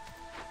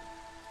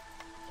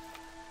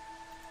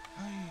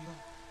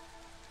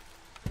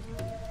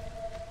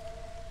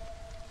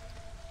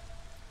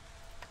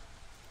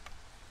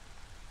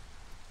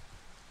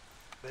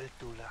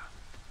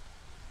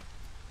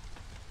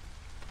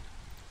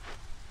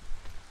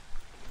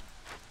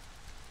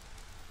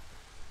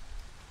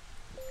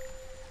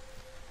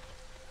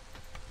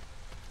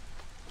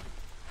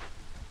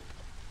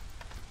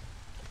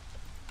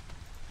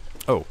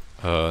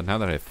 Oh, now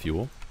that I have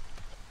fuel,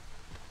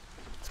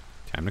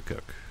 time to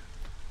cook.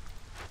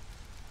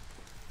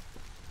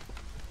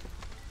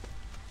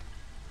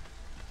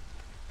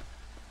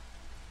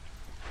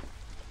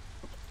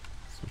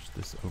 Switch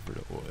this over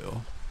to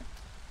oil.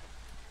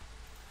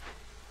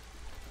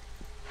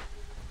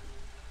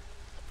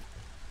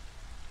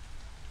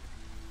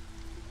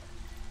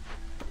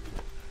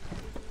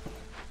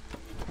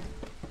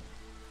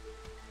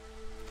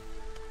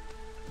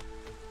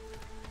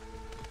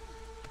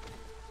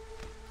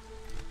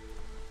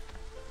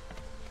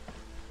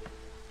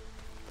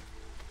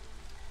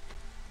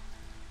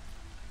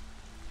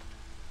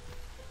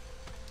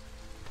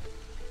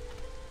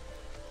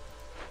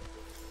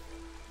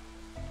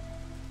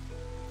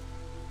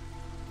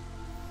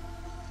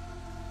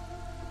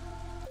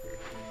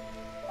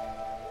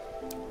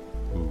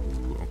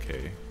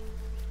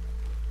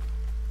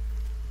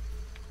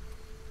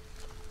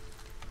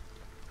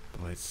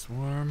 Blight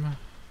swarm.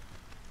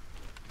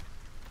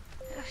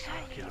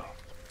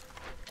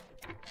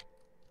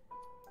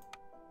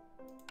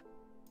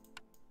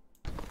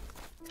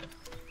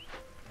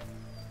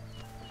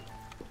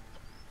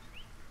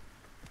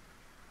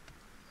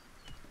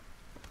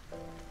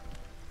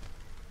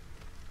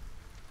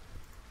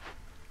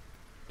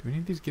 Do any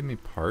of these give me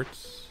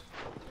parts?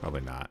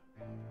 Probably not.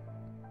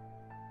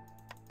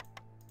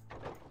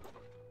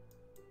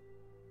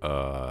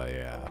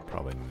 Yeah,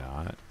 probably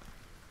not.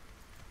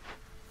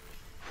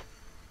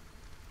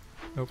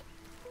 Nope.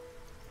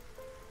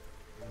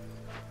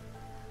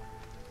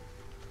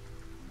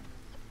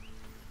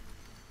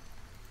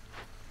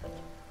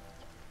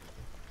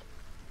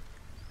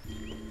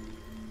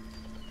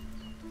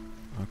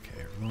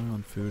 Okay, rolling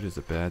on food is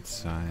a bad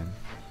sign.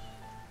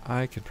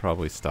 I could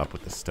probably stop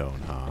with the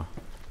stone, huh?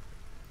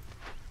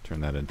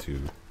 Turn that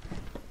into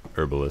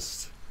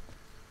herbalist.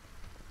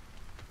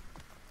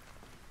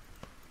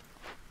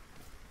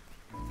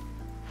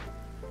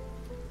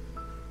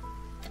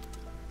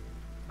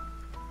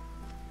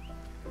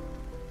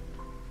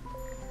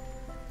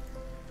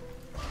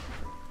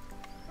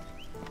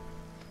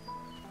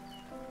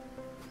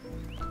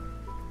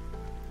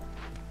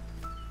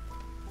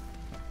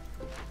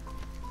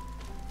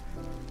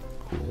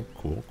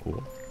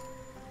 Cool.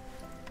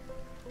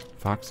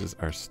 Foxes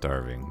are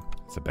starving.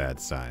 It's a bad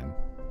sign.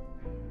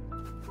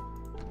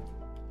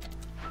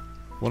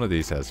 One of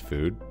these has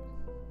food.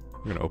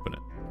 We're gonna open it.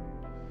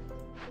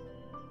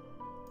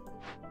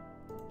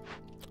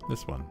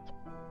 This one.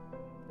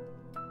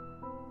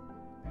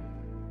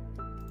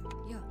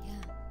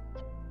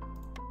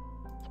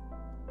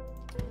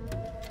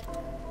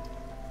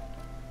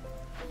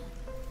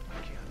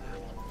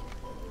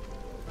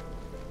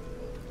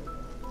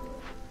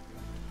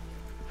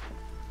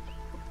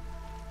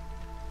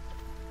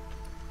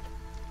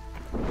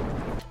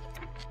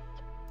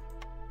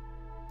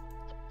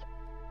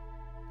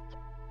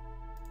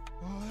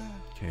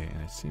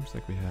 it seems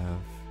like we have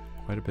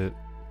quite a bit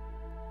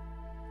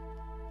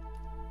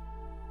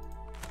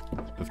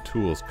of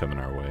tools coming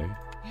our way.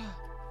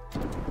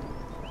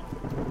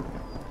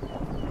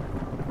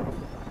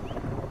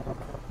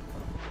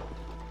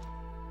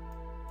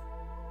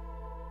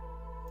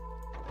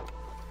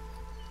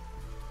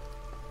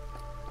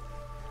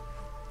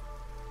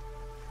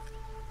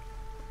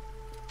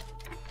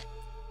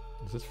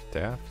 Is this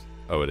staffed?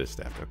 Oh, it is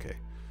staffed. Okay.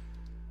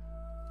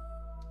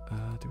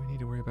 Do we need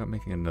to worry about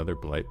making another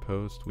blight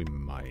post? We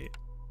might.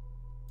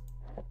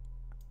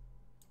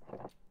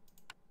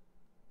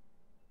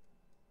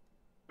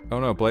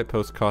 Oh no, blight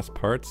posts cost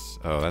parts?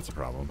 Oh, that's a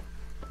problem.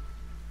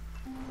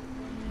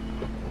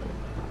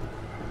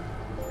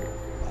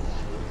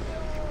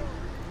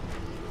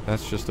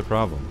 That's just a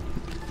problem.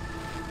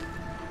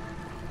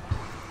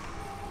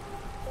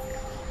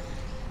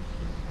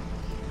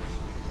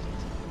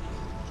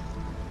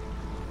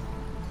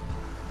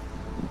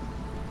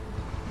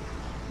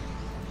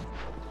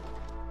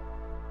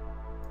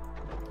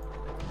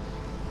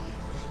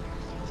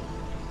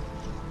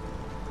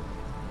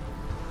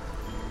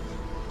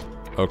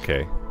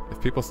 Okay,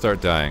 if people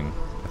start dying,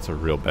 that's a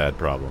real bad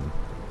problem.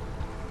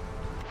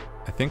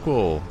 I think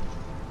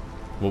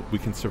we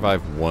can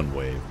survive one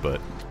wave,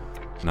 but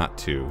not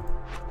two.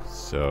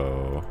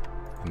 So,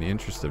 in the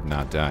interest of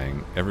not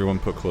dying, everyone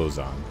put clothes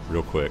on,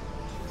 real quick.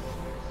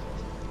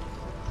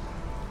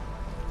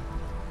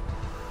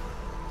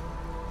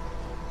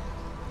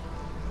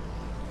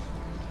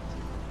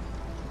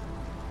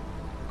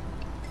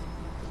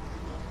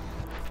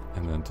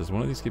 And then, does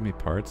one of these give me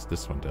parts?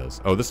 This one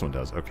does. Oh, this one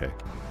does, okay.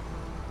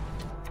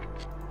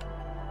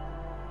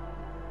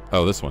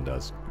 Oh, this one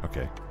does.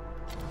 Okay.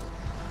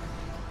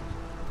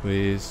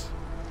 Please.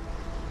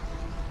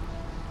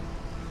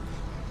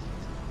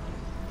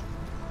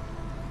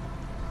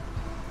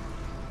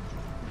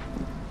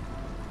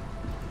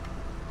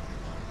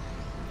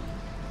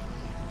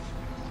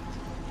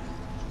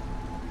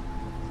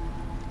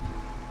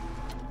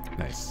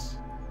 Nice.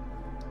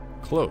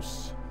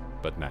 Close,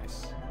 but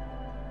nice.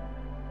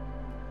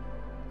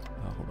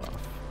 I'll hold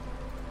off.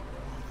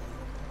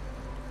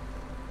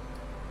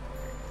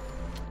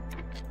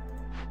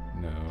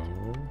 No.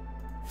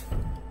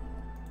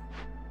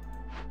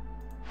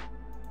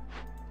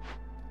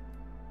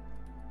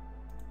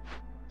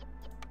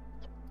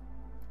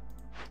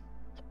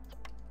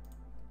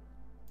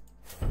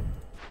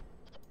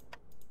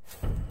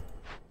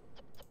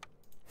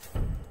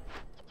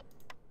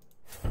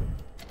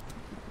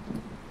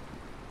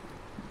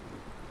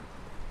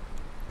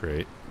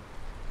 Great.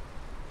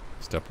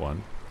 Step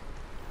one.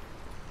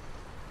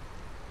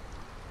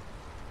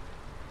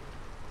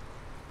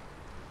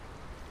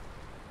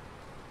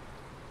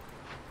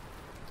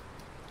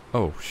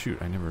 Oh shoot!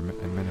 I never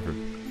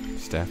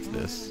staffed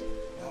this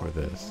or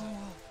this.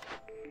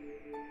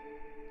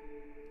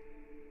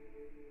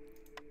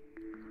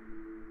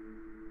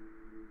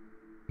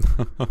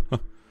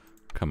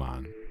 Come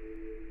on.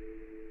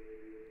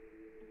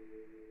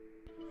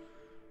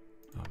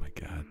 Oh my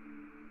god.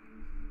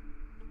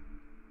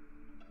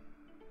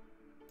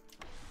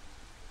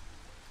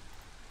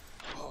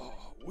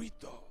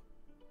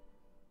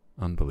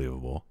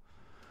 Unbelievable.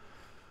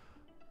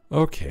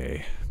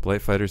 Okay,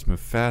 blight fighters move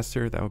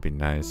faster. That would be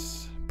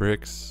nice.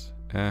 Bricks,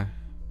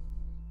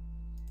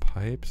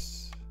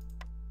 pipes,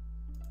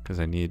 because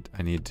I need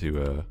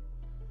to.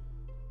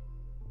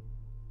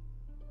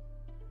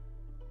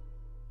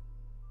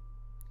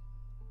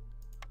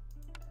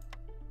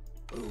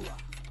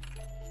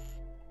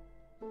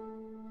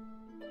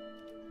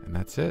 And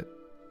that's it.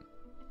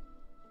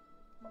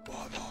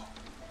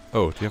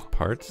 Oh, do you have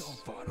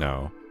parts?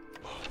 No.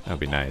 That would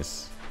be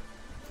nice.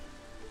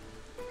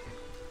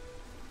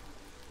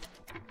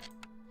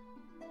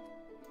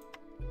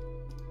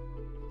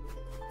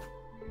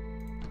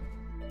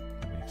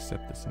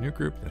 Accept this new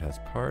group that has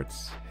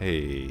parts.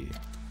 Hey.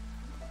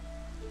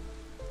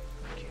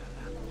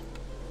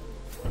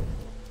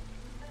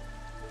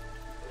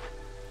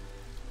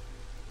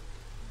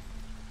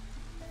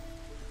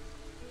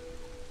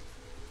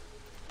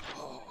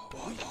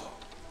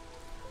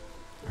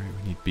 Alright,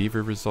 we need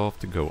beaver resolve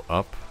to go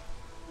up.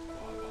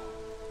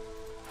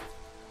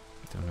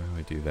 Don't know how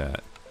I do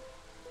that.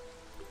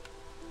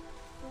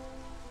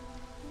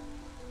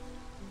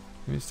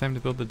 Maybe it's time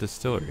to build a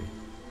distillery.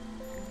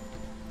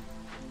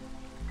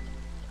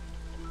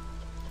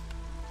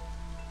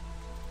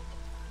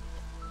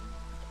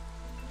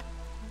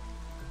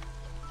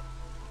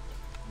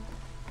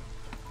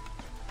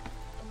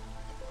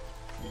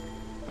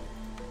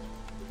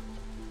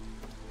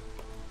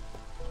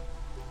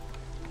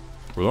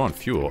 We're low on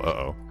fuel.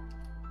 Uh-oh.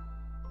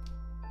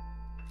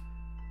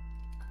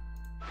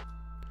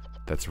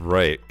 That's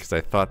right, because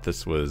I thought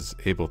this was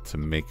able to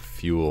make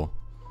fuel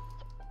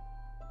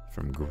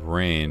from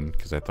grain,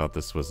 because I thought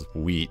this was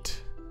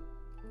wheat.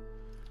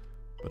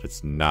 But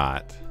it's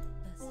not.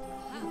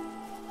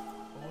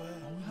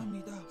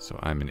 So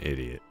I'm an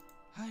idiot.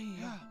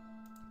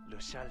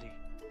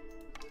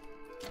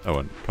 Oh,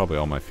 and probably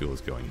all my fuel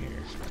is going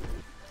here.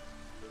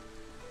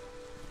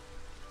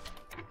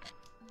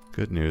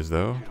 Good news,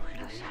 though.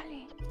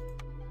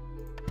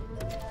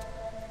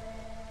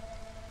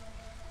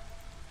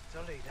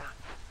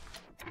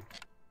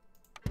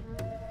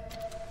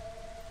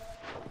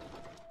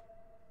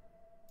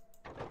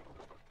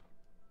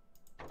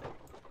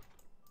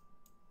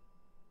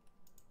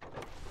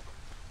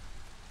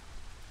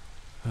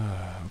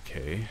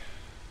 Okay.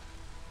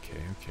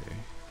 Okay.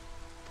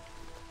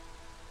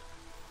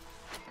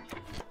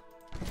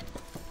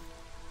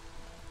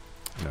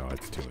 No,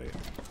 it's too late.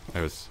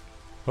 I was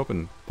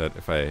hoping that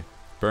if I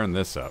burn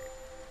this up,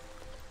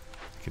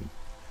 I can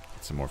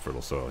get some more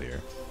fertile soil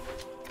here.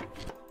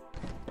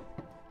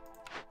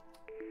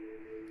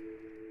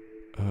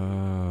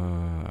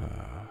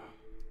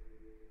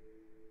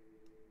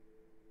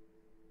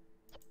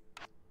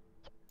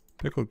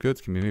 Pickled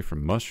goods can be made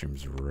from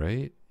mushrooms,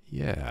 right?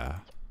 Yeah.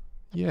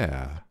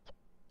 Yeah.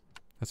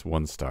 That's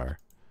 1 star.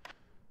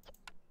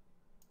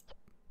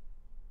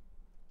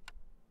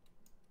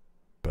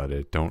 But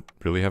it don't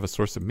really have a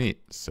source of meat,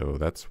 so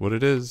that's what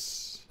it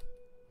is.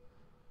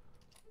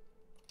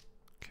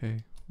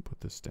 Okay,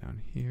 put this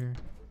down here.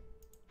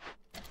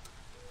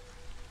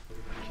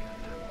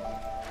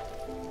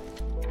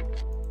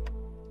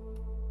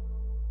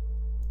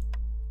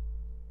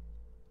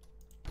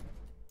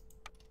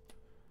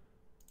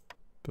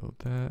 Build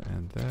that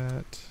and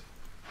that.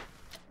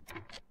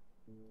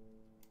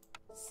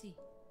 Sí.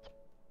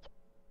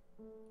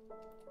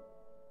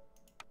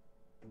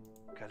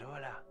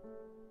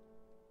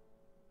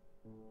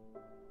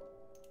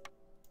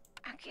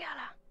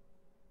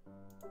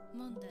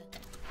 Monday.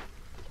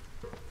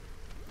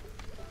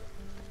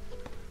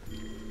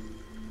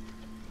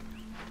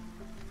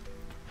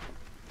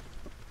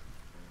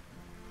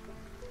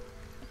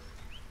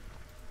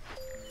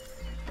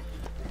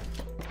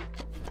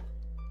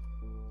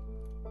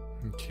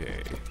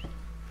 Okay.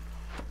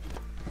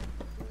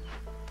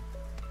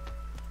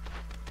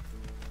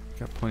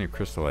 Got plenty of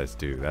crystallized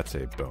dew. That's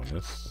a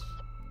bonus.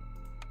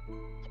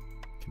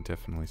 Can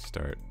definitely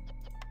start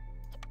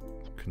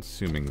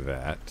consuming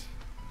that.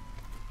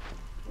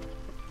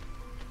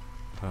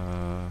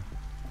 I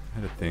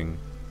had a thing.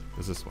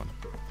 What's this one?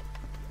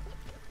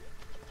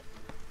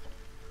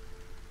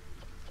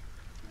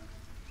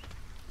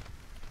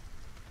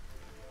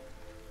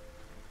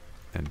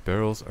 And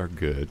barrels are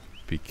good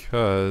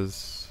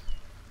because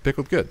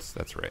pickled goods.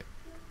 That's right.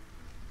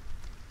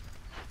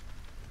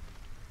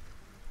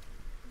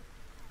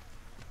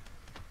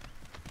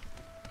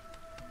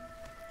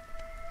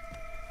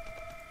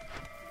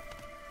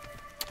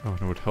 Oh,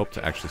 and it would help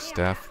to actually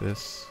staff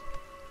this.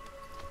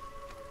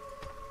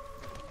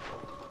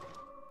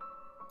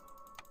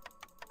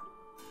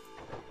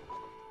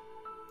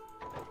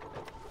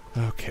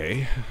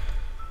 Okay.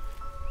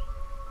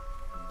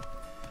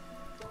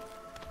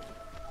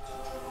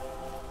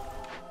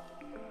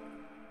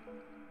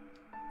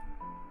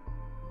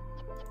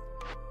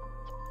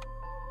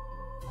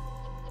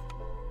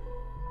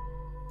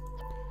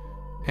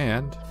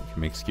 And you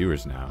can make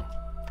skewers now.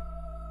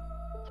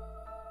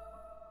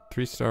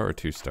 3-star or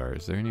 2-star?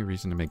 Is there any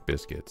reason to make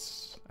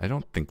biscuits? I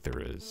don't think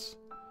there is.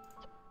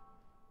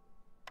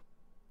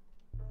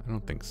 I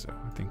don't think so.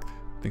 I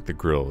think the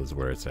grill is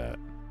where it's at.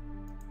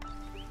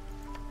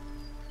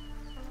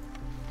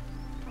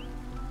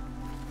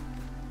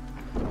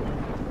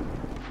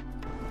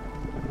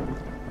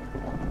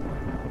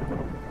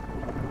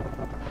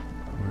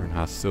 We're in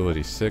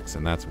hostility 6,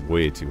 and that's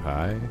way too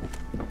high.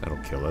 That'll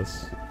kill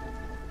us.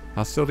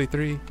 Hostility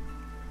 3,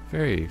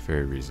 very,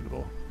 very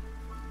reasonable.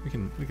 We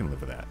can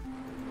live with that.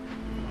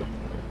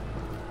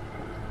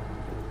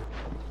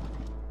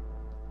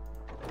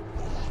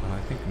 I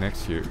think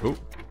next year.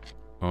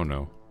 Oh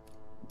no.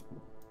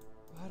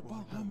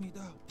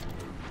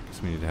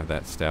 Guess we need to have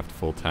that staffed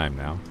full time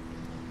now.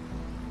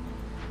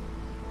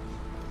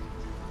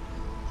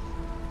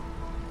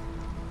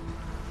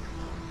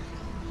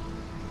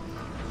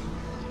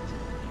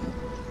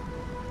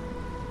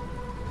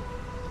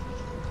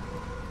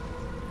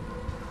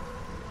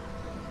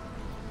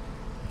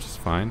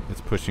 Fine. It's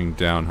pushing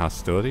down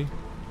hostility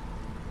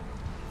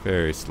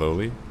very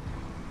slowly.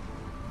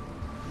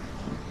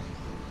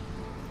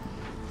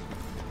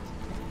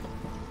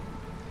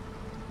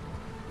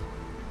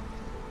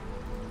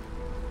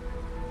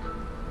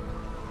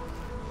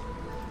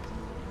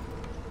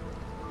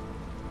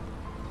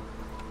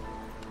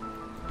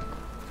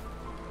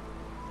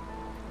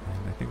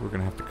 And I think we're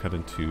gonna have to cut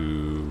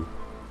into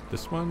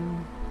this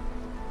one.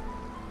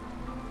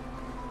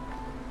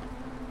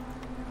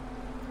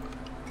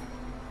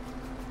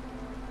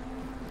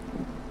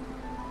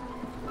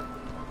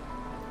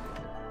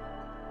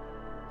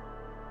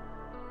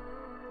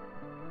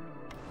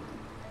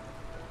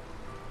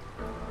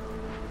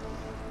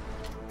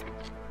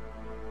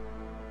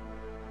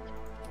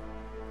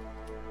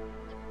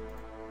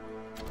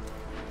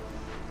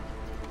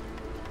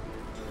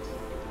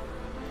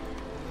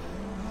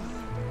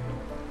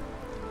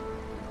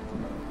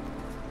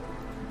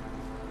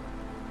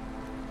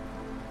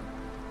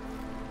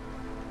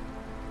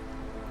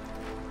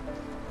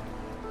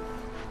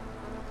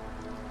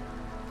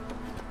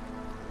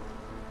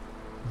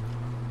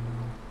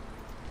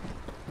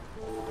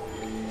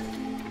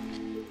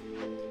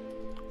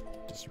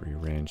 Let's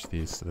rearrange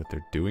these so that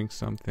they're doing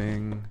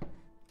something.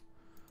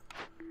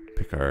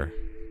 Pick our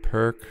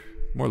perk.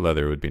 More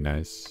leather would be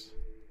nice.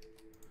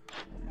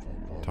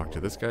 Talk to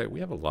this guy. We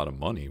have a lot of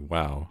money.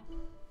 Wow.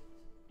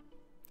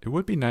 It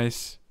would be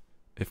nice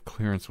if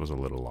clearance was a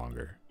little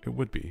longer. It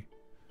would be.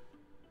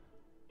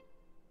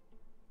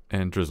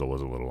 And drizzle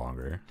was a little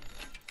longer.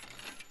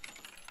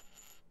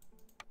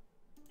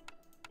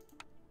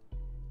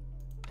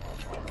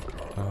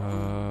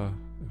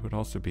 It would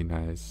also be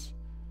nice.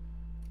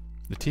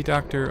 The tea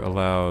doctor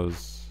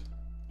allows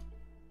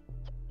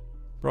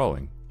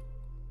brawling.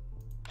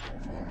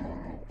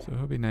 So it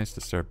would be nice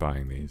to start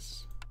buying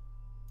these.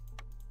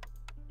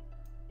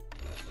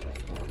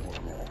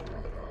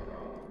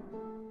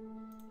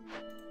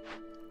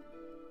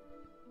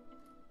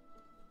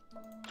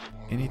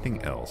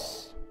 Anything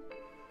else?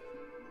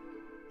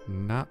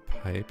 Not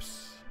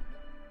pipes.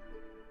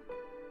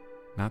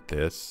 Not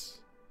this.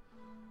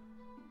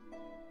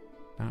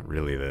 Not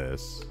really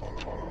this.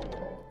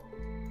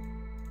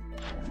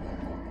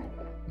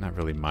 Not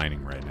really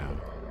mining right now.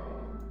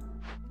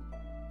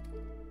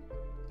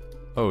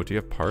 Oh, do you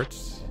have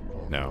parts?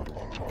 No.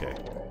 Okay.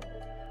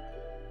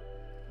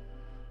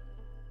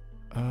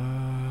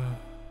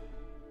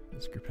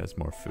 This group has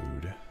more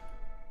food.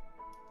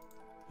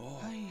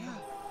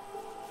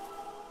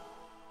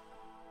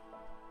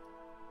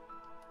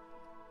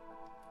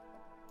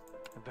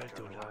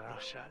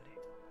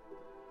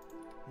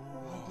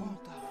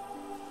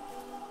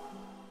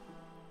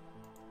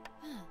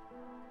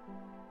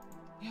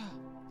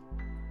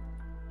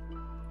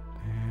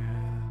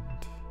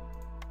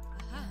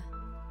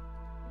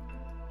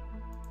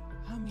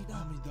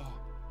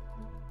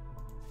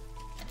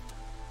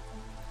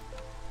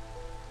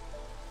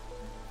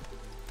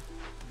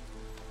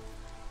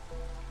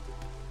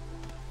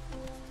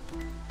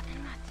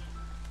 And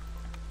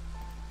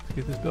let's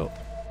get this built.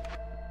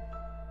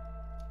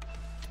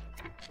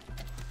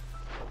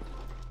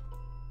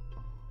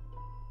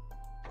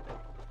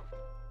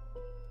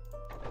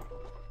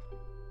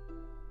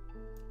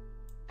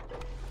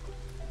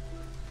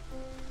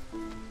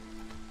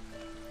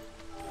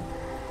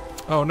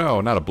 Oh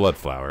no, not a blood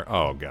flower.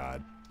 Oh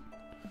god.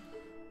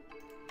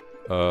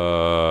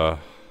 Well,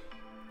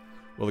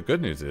 the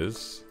good news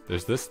is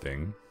there's this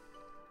thing.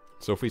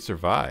 So if we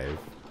survive,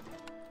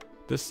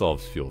 this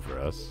solves fuel for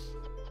us.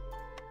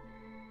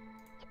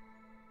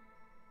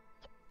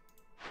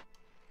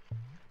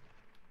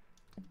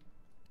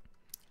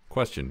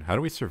 Question, how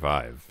do we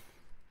survive?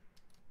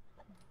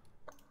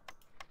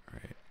 All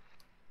right.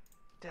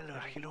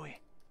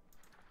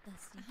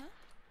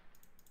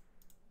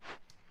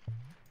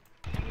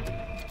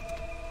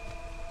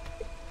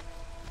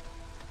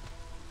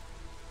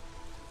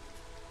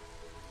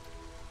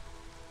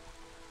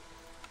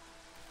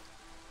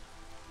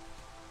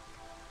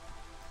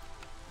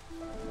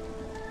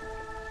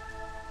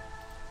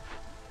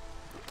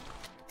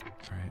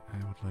 Alright, I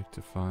would like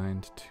to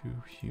find 2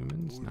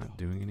 humans not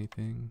doing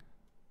anything.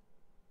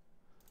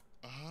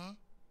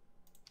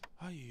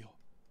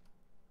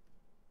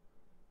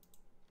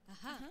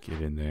 Get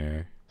in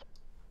there.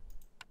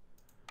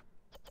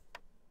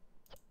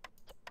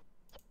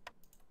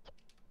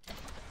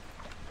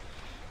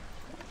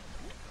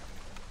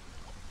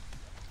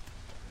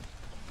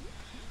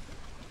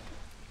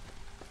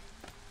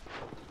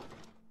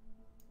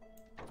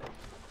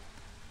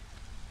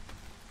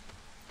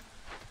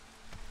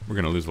 We're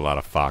gonna lose a lot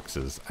of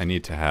foxes. I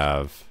need to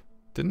have...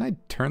 Didn't I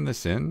turn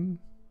this in?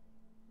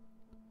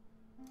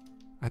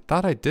 I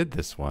thought I did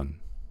this one.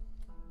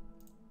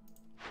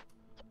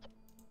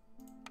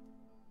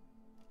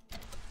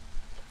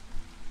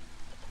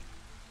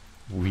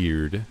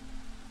 Weird.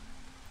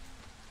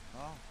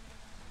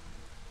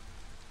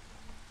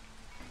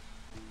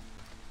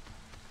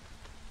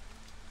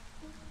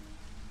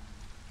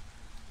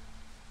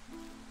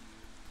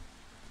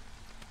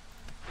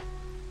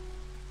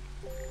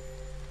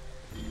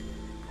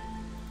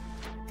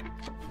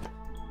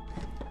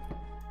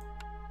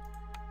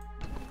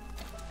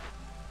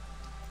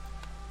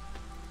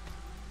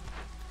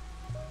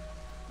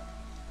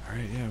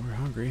 Alright, yeah, we're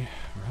hungry.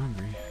 We're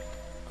hungry.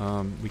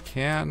 We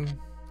can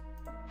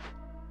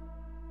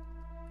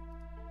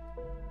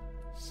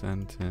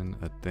send in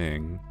a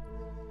thing.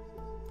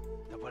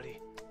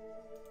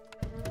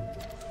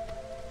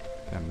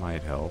 That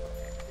might help.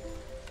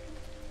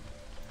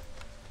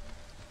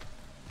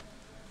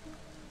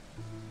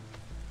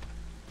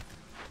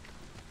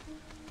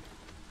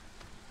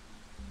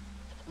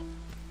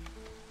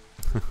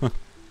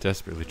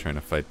 Desperately trying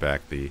to fight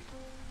back the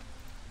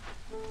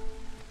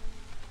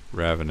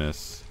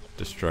ravenous,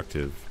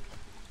 destructive.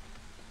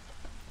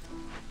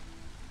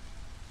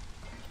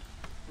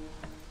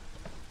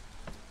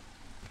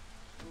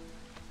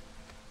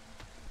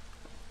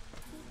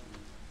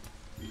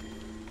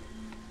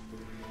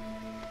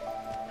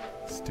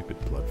 Stupid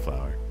blood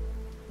flower.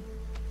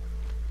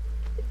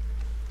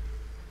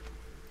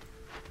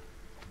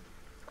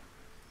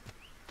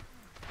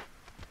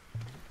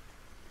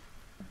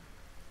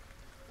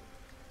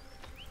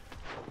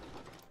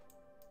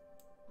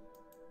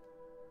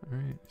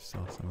 Alright,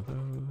 sell some of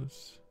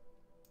those.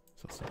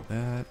 Sell some of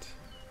that.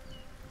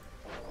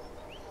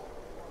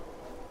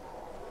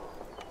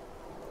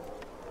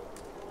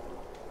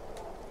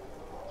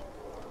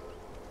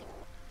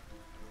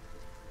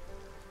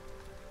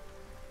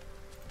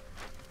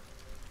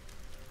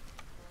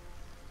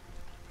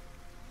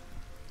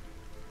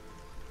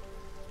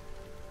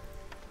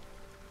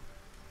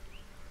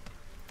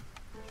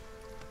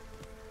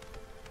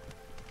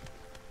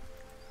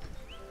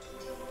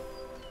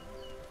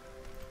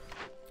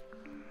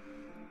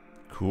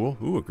 Cool.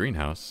 Ooh, a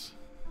greenhouse.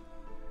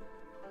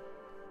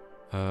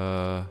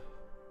 I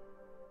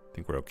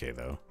think we're okay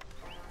though.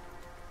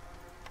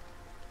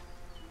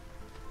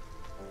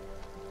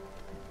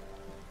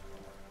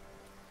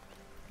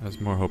 I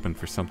was more hoping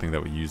for something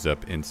that would use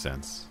up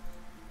incense.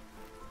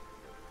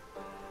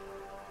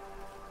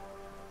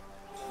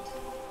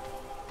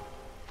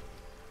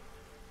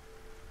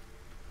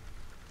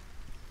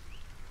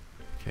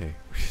 Okay.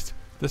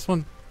 This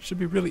one should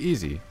be really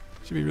easy.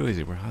 Should be really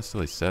easy. We're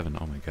hostility 7.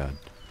 Oh my god.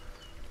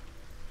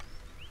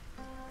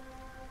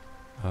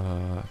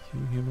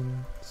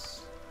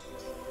 Humans.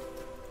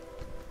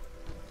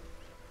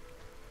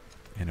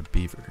 And a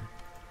beaver.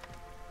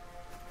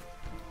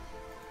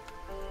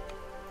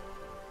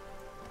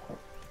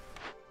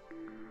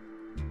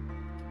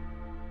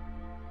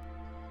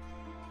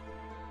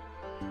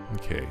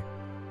 Okay.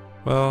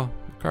 Well,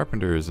 the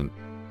carpenter isn't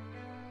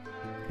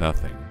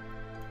nothing,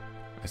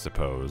 I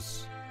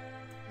suppose.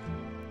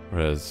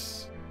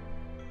 Whereas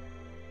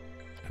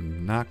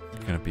I'm not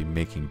gonna be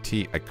making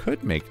tea. I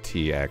could make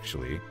tea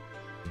actually.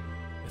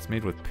 It's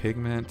made with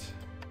pigment,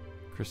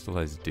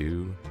 crystallized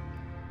dew.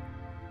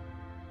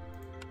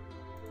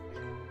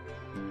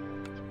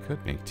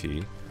 Could make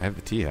tea. I have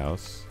the tea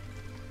house.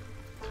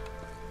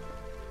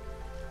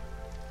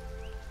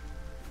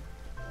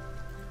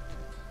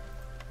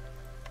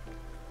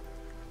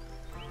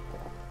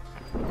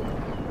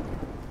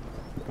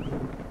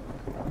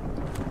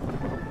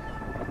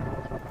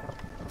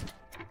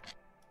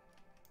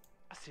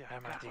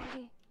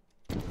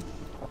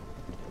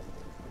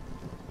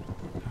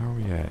 How are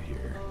we at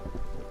here?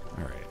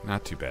 Alright,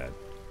 not too bad.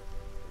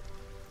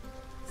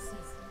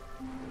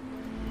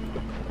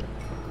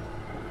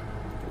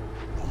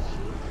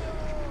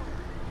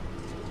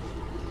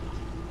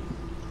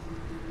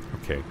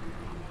 Okay.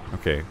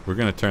 Okay, we're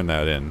gonna turn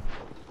that in.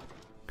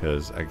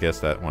 Because I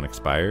guess that one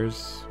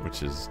expires,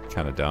 which is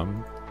kind of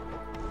dumb.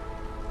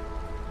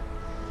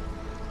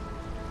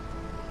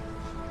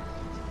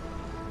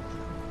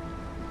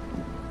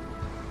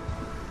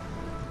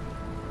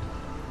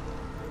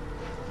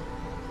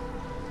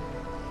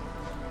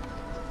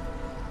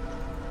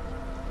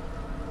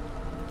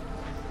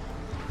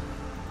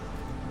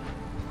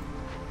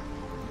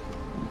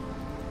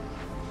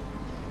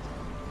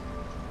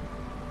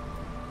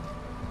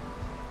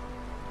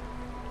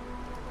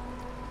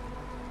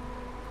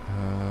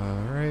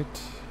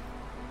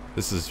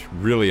 This is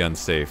really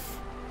unsafe,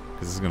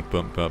 because this is going to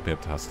bump me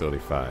up to hostility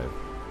 5.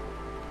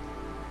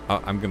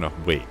 I'm going to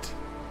wait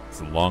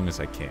as long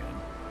as I can.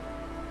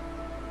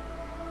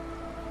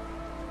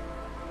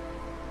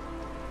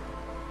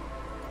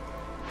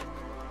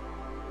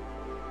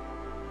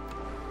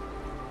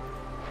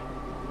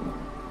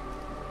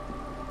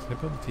 Did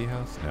I build a tea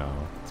house? No,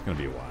 it's going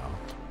to be a while.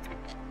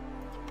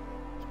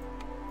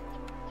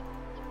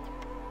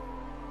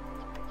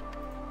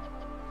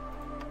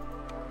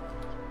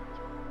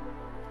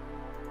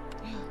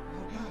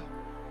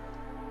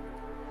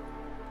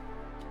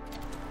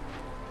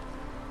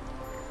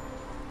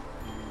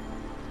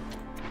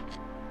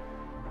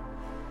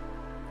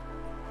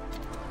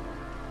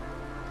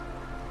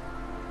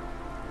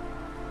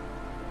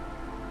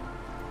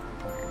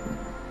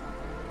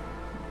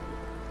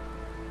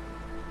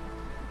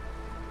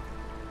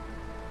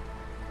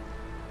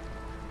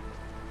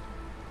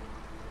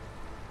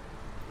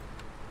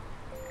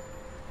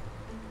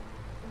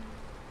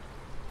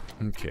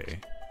 Okay.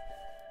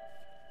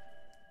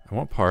 I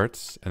want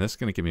parts, and this is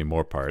going to give me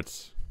more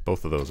parts.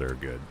 Both of those are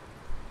good.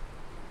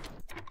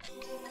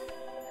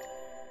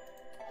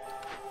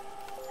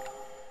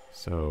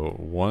 So,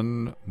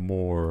 one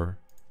more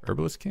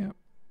herbalist camp.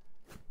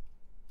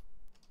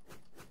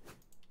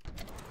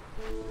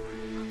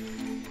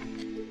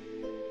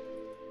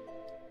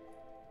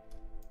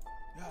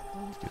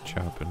 Let's get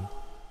chopping.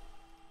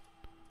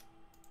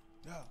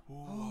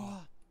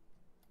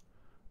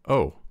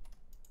 Oh.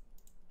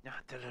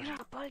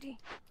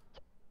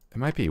 It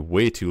might be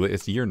way too late.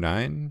 It's year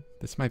 9.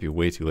 This might be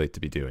way too late to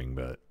be doing,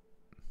 but...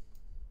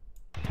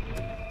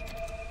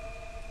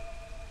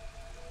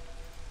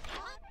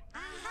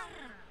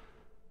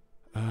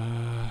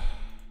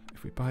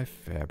 if we buy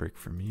fabric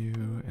from you,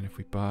 and if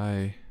we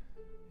buy...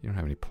 You don't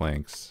have any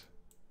planks.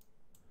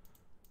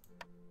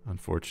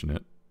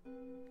 Unfortunate.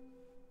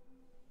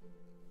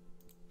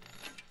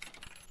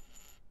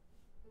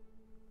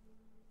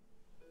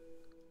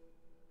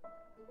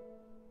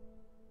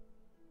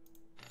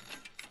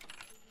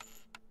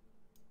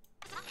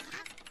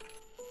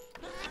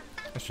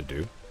 Should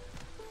do.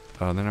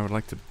 Then I would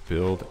like to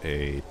build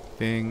a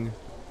thing.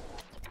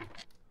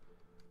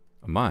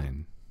 A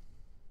mine.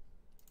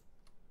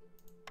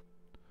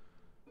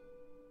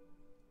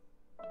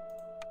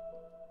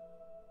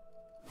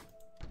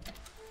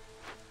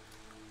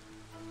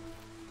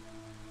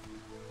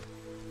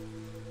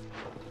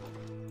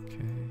 Okay,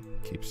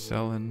 keep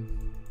selling.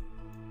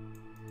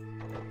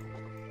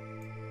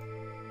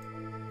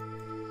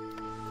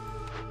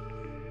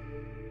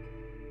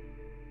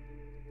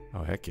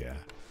 Oh, heck yeah.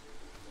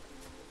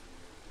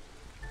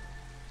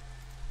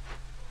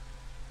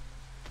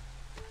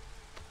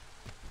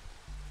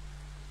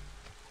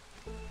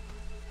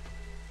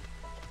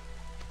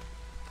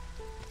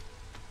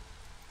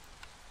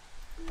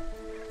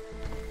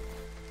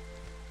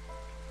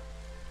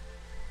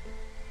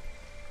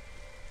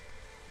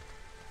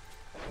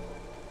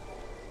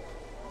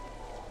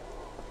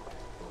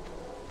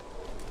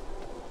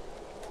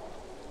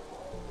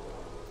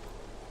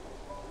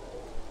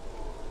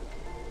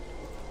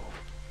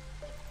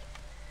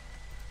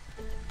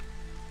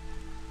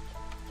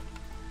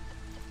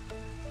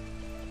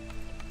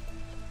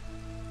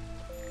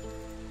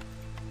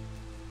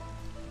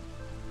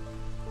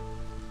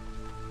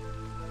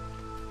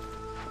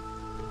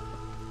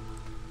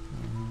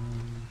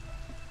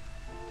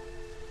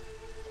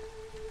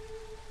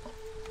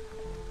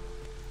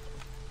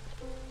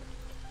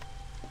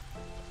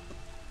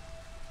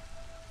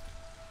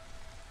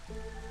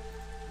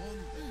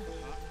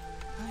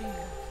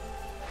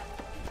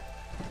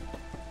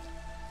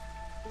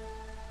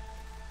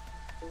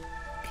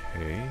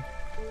 Okay.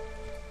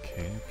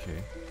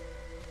 Okay.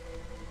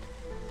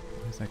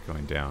 Why is that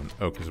going down?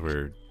 Oh, because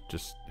we're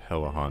just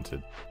hella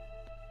haunted.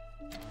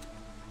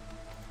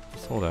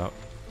 Just hold out.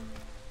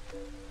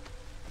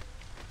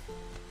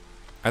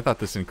 I thought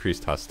this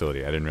increased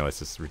hostility. I didn't realize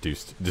this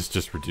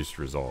just reduced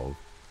resolve.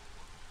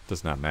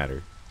 Does not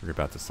matter. We're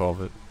about to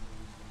solve it.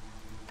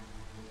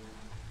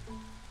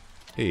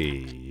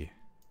 Hey.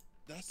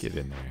 Get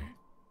in there.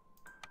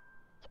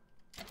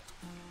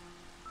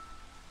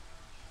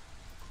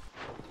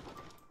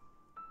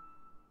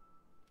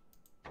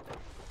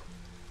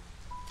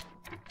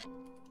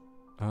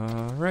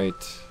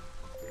 Alright.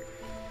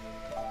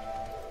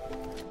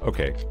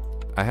 Okay.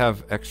 I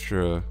have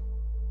extra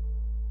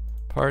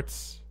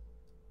parts.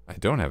 I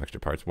don't have extra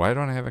parts. Why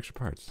don't I have extra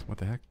parts? What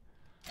the heck?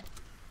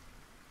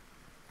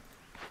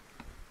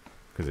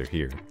 Because they're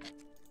here.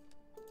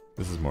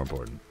 This is more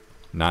important.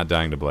 Not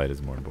dying to blight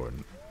is more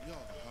important.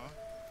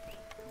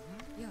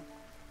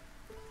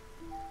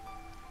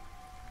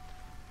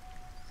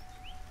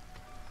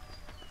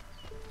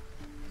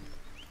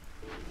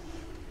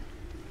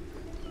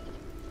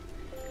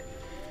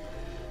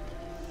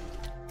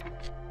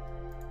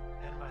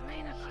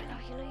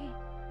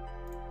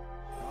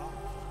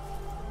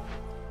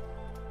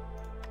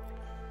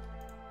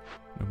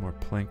 No more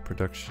plank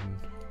production.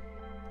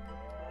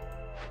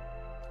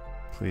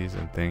 Please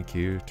and thank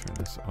you. Turn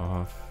this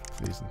off.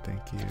 Please and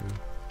thank you.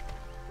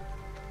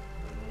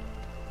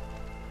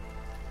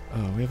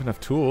 Oh, we have enough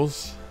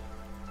tools.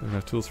 We have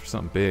enough tools for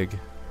something big.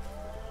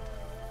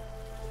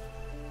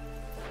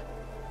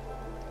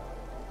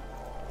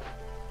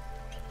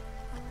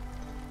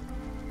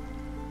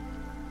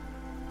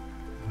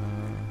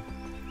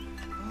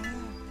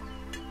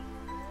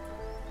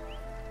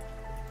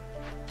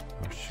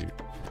 Oh shoot.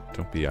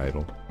 Don't be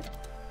idle.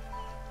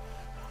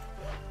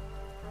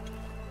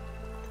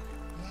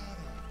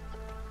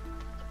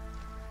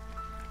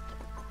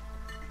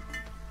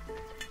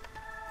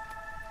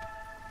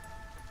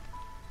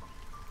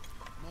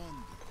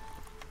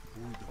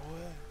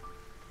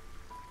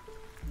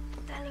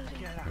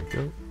 There we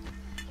go.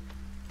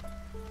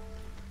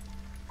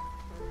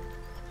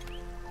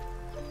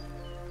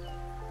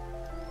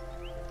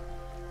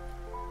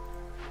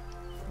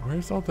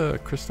 Where's all the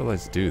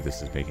crystallized dew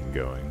this is making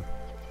going?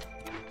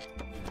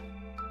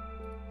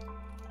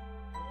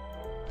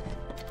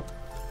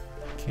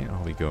 Can't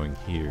all be going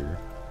here.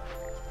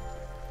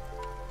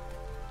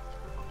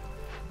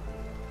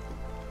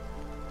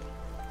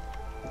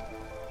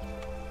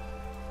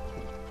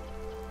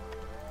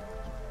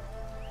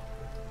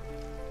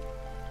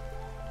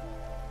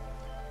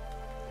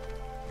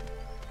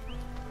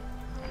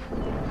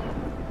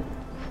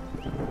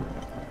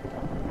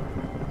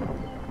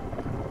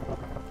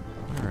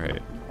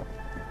 Alright.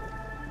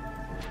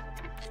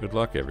 Good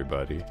luck,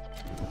 everybody.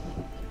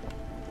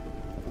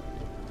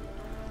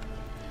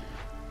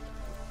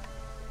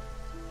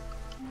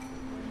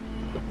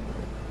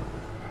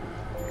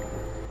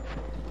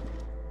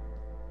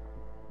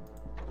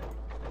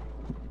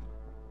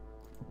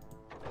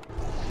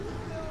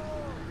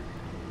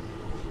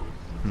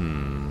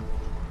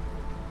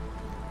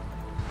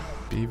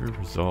 Beaver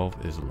resolve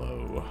is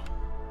low.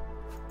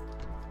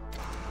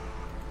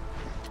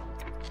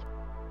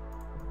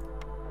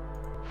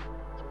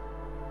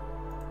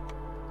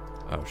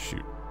 Oh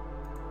shoot.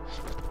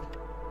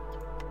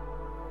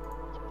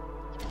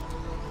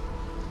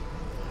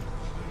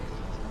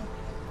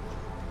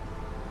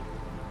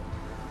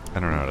 I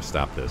don't know how to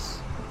stop this.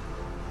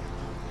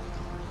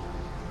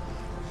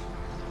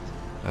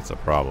 That's a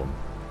problem.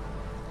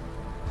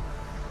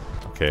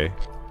 Okay.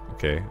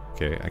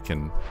 I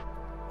can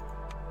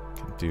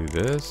Can do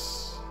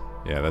this.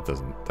 Yeah, that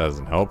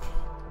doesn't help.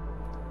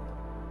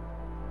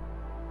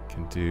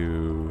 Can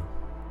do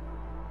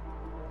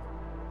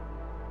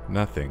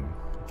nothing.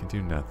 I can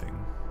do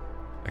nothing.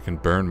 I can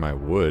burn my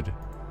wood.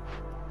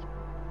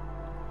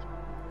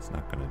 It's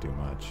not gonna do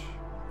much.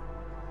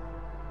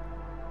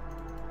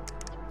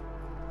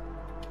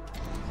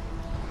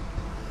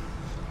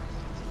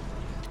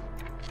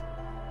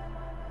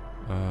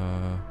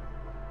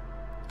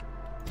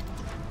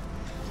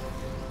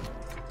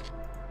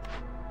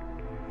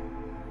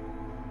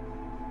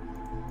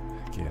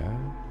 Yeah.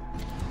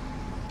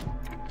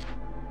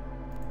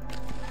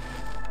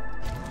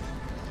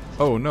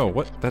 Oh no,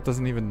 what? That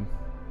doesn't even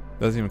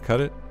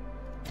cut it?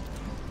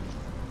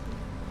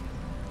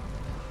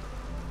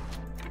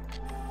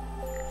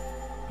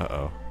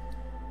 Uh-oh.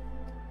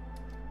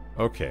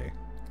 Okay.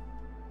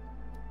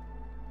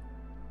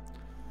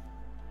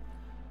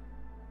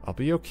 I'll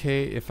be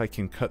okay if I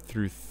can cut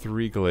through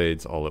 3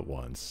 glades all at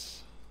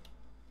once.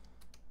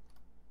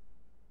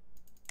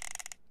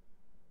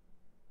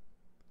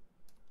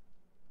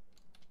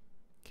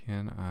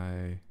 Can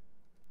I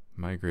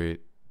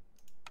migrate?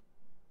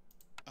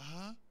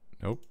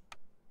 Nope.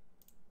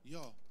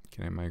 Yo.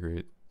 Can I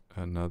migrate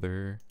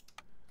another?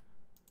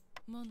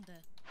 Monde.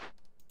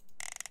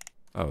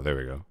 Oh, there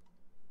we go.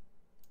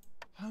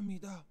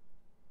 Hamida.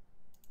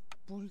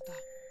 Pulta.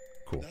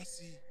 Cool.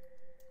 Nasi.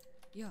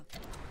 Yeah.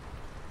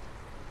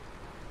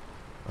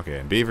 Okay,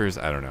 and beavers,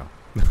 I don't know.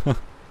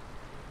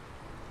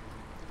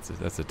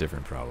 That's a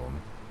different problem.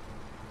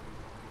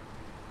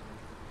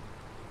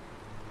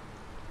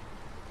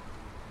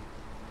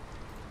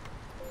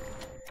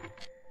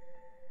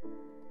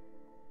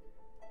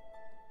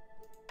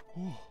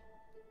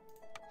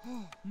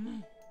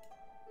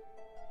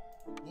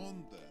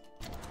 Monde.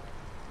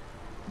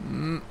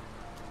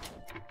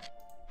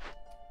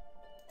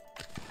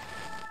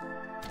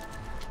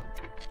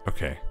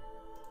 Okay.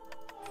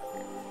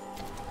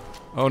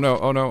 Oh no,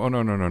 oh no, oh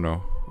no, no, no,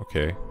 no.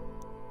 Okay.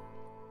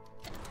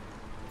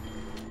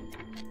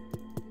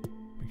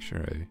 Make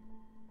sure I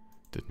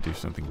didn't do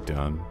something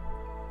dumb.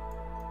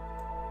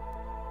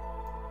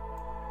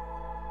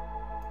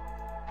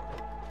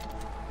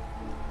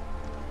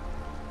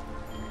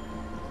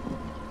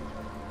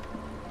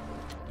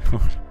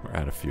 We're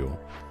out of fuel.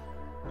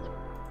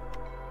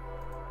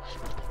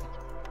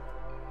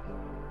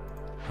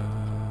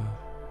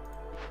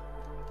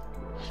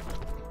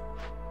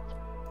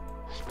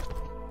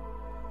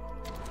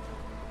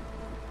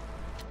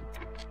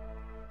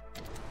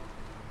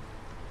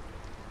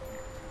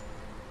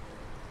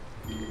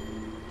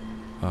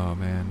 Oh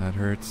man, that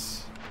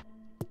hurts.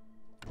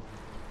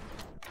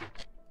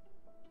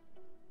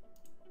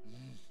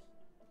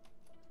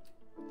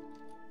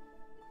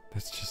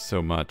 That's just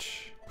so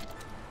much.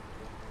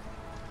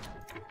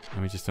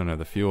 And we just don't have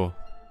the fuel.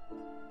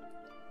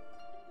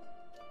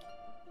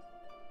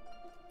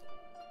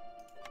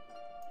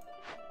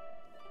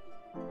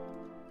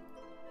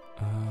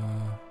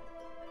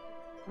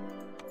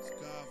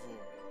 Scavo.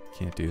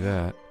 Can't do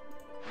that.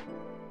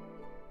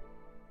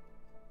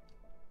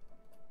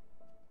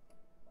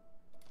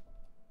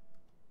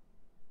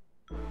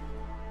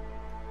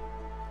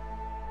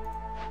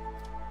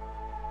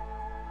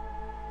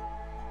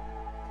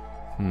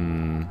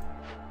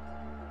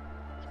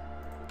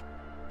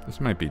 This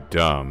might be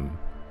dumb.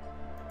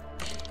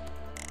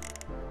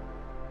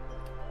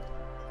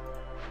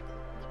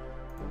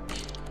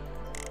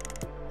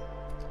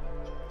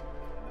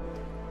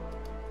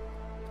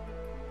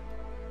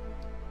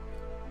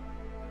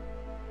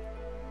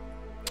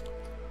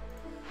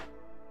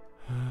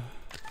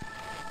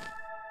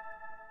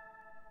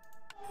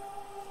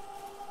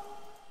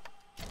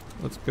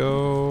 Let's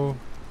go.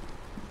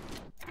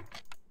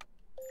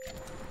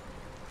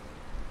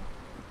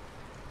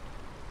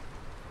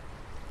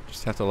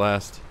 Just have to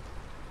last.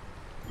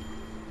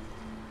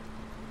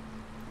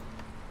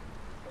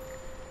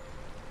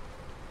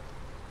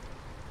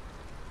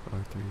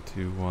 Four, 3,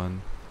 2,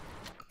 1.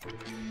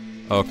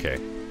 Okay.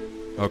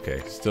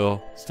 Okay,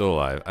 still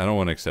alive. I don't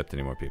want to accept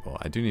any more people.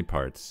 I do need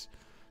parts,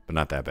 but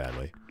not that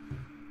badly.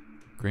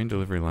 Grain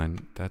delivery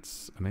line,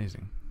 that's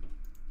amazing.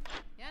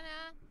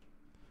 Yana.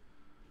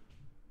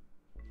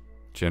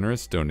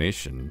 Generous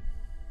donation.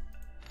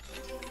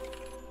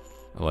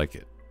 I like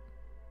it.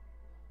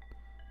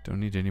 Don't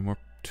need any more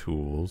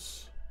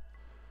tools.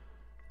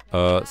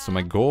 So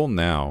my goal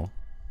now,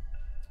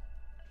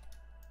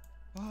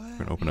 we're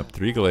gonna open up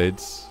 3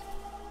 glades.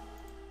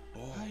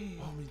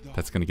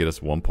 That's gonna get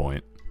us 1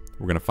 point.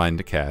 We're gonna find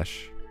the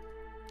cache.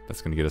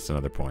 That's gonna get us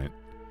another point.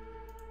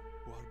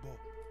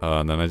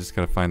 And then I just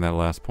gotta find that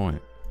last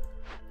point.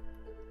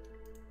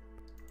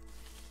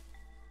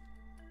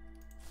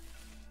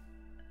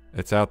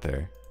 It's out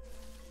there.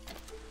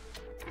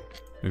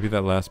 Maybe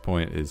that last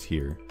point is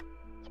here.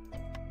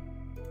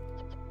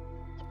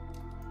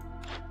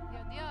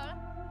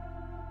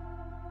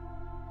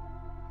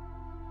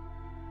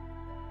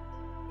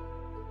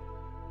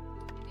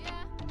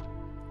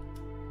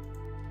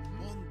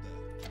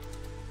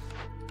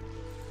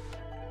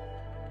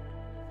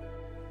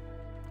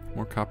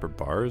 More copper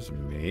bars,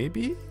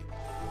 maybe?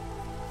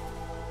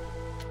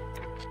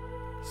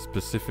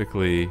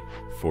 Specifically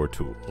for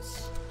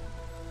tools.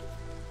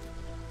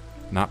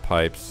 Not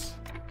pipes.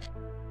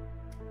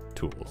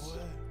 Tools.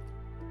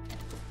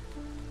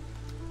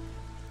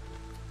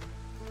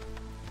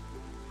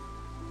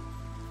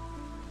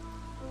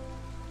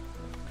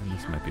 And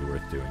this might be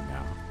worth doing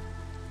now.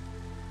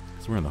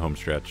 Because we're in the home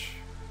stretch.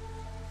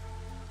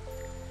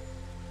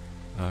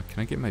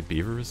 Can I get my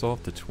beaver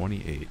resolve to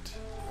 28?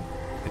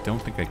 I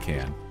don't think I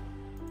can.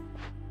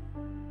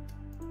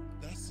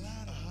 That's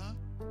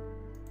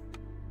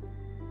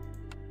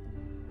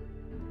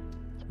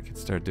I could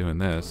start doing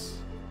this.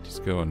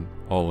 Just going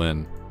all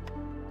in.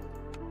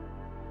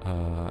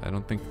 I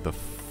don't think the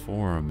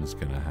forum is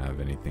gonna have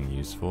anything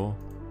useful.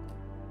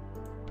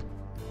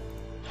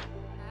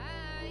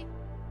 Hi.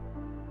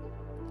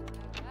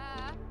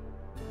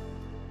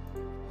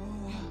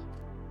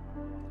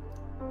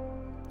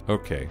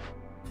 Okay.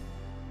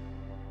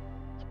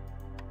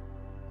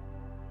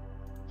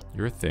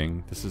 You're a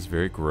thing. This is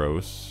very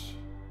gross.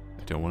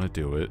 I don't want to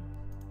do it.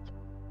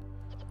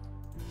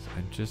 So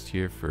I'm just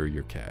here for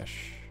your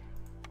cash.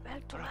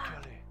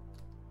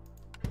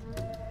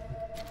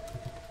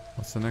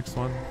 What's the next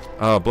one?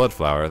 Oh, blood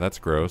flower. That's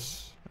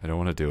gross. I don't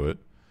want to do it.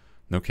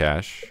 No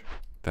cash.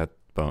 That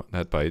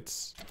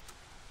bites.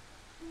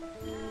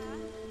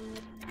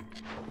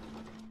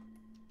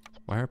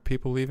 Why are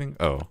people leaving?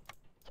 Oh.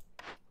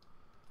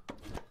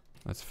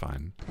 That's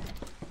fine.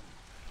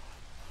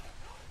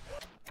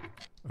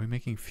 Are we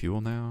making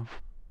fuel now?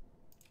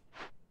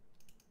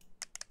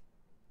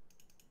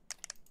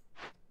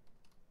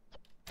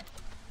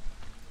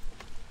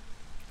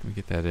 Can we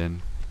get that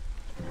in?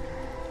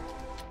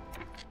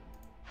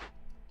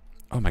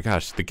 Oh my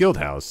gosh, the guild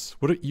house.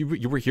 What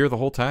you were here the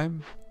whole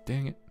time?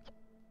 Dang it.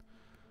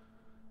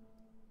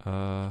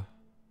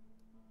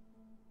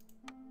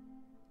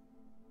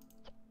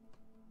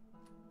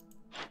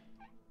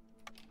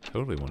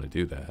 Totally want to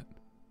do that.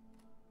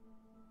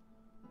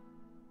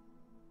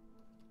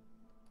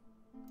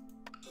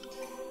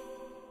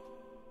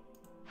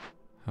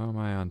 How am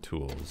I on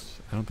tools?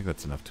 I don't think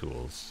that's enough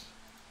tools.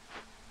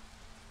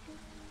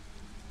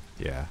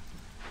 Yeah.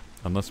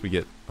 Unless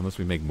we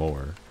make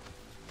more.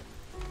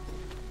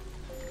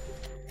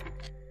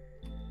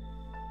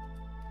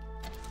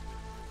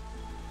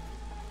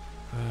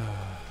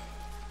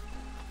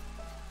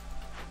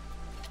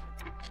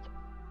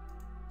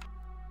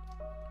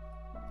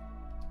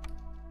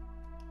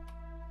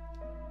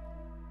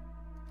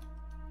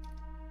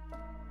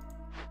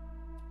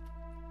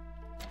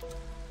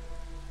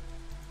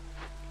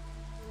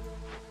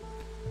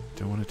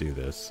 Don't want to do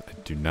this. I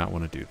do not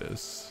want to do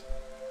this.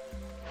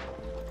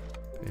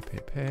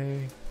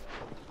 Pay.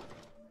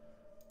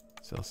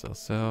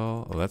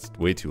 Sell. Oh, that's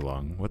way too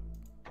long. What?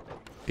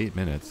 8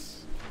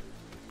 minutes.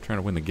 I'm trying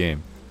to win the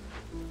game.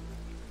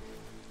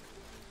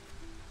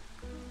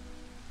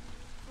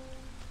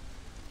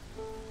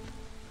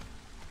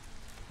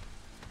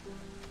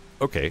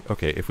 Okay.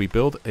 If we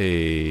build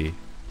a...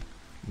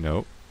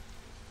 Nope.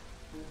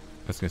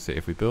 I was going to say,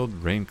 if we build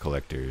rain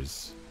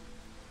collectors...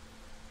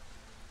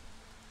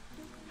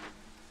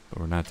 But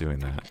we're not doing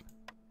that.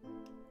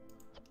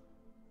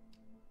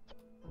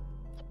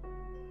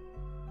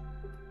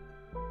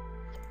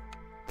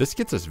 This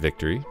gets us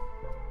victory.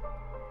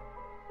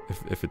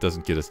 If it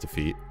doesn't get us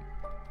defeat.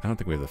 I don't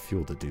think we have the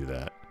fuel to do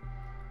that.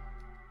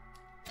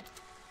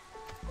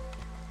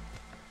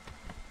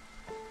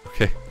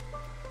 Okay.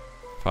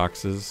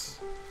 Foxes.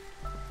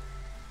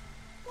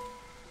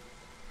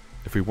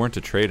 If we weren't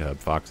a trade hub,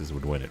 Foxes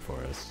would win it for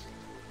us.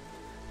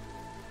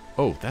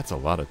 Oh, that's a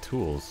lot of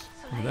tools.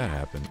 When did that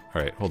happen?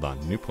 Alright, hold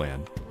on. New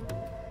plan.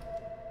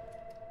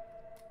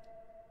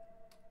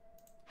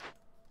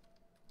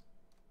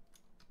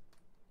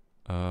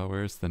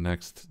 Where's the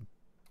next...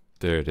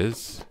 There it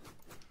is.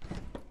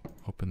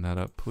 Open that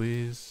up,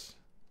 please.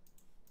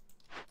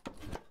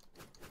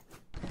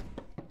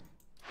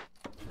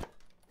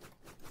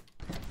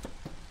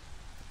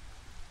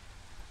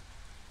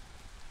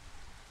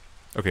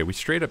 Okay, we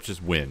straight up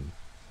just win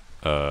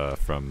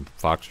from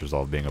Fox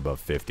Resolve being above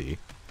 50.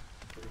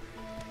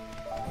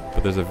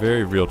 But there's a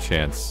very real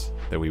chance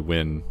that we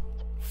win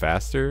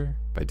faster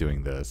by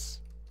doing this.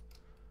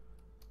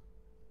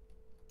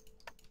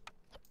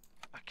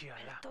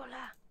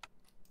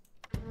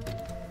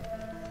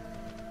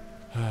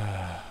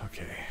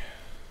 Okay.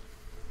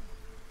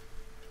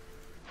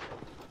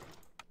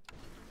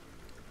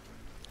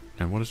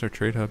 And what is our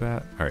trade hub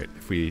at? Alright,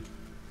 if we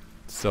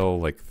sell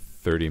like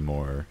 30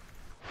 more,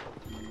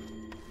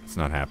 it's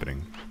not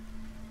happening.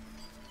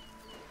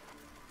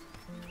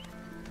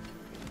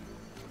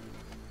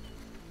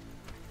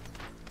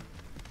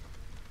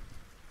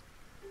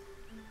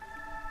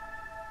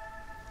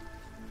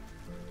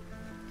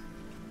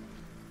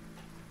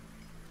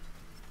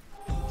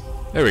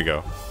 There we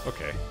go.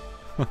 Okay.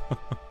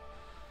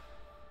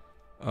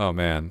 Oh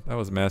man, that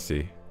was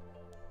messy.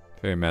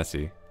 Very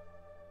messy.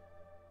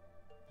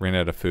 Ran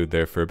out of food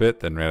there for a bit,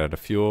 then ran out of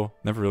fuel.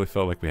 Never really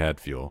felt like we had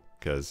fuel,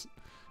 because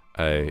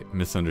I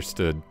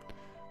misunderstood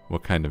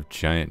what kind of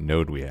giant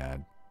node we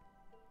had.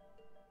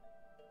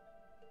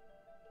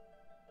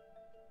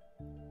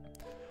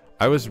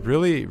 I was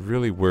really,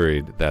 really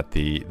worried that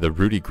the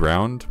rooty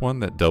ground one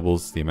that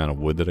doubles the amount of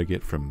wood that I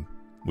get from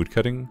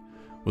woodcutting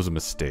was a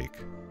mistake.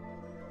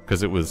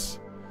 Because it was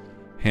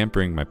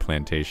hampering my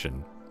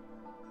plantation.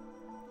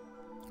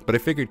 But I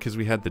figured because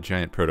we had the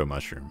giant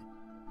proto-mushroom,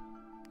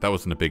 that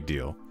wasn't a big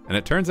deal. And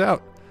it turns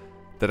out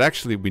that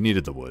actually we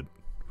needed the wood.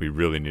 We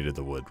really needed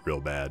the wood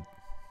real bad.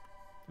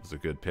 It was a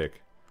good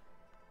pick.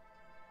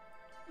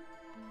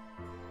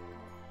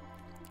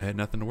 I had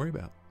nothing to worry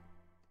about.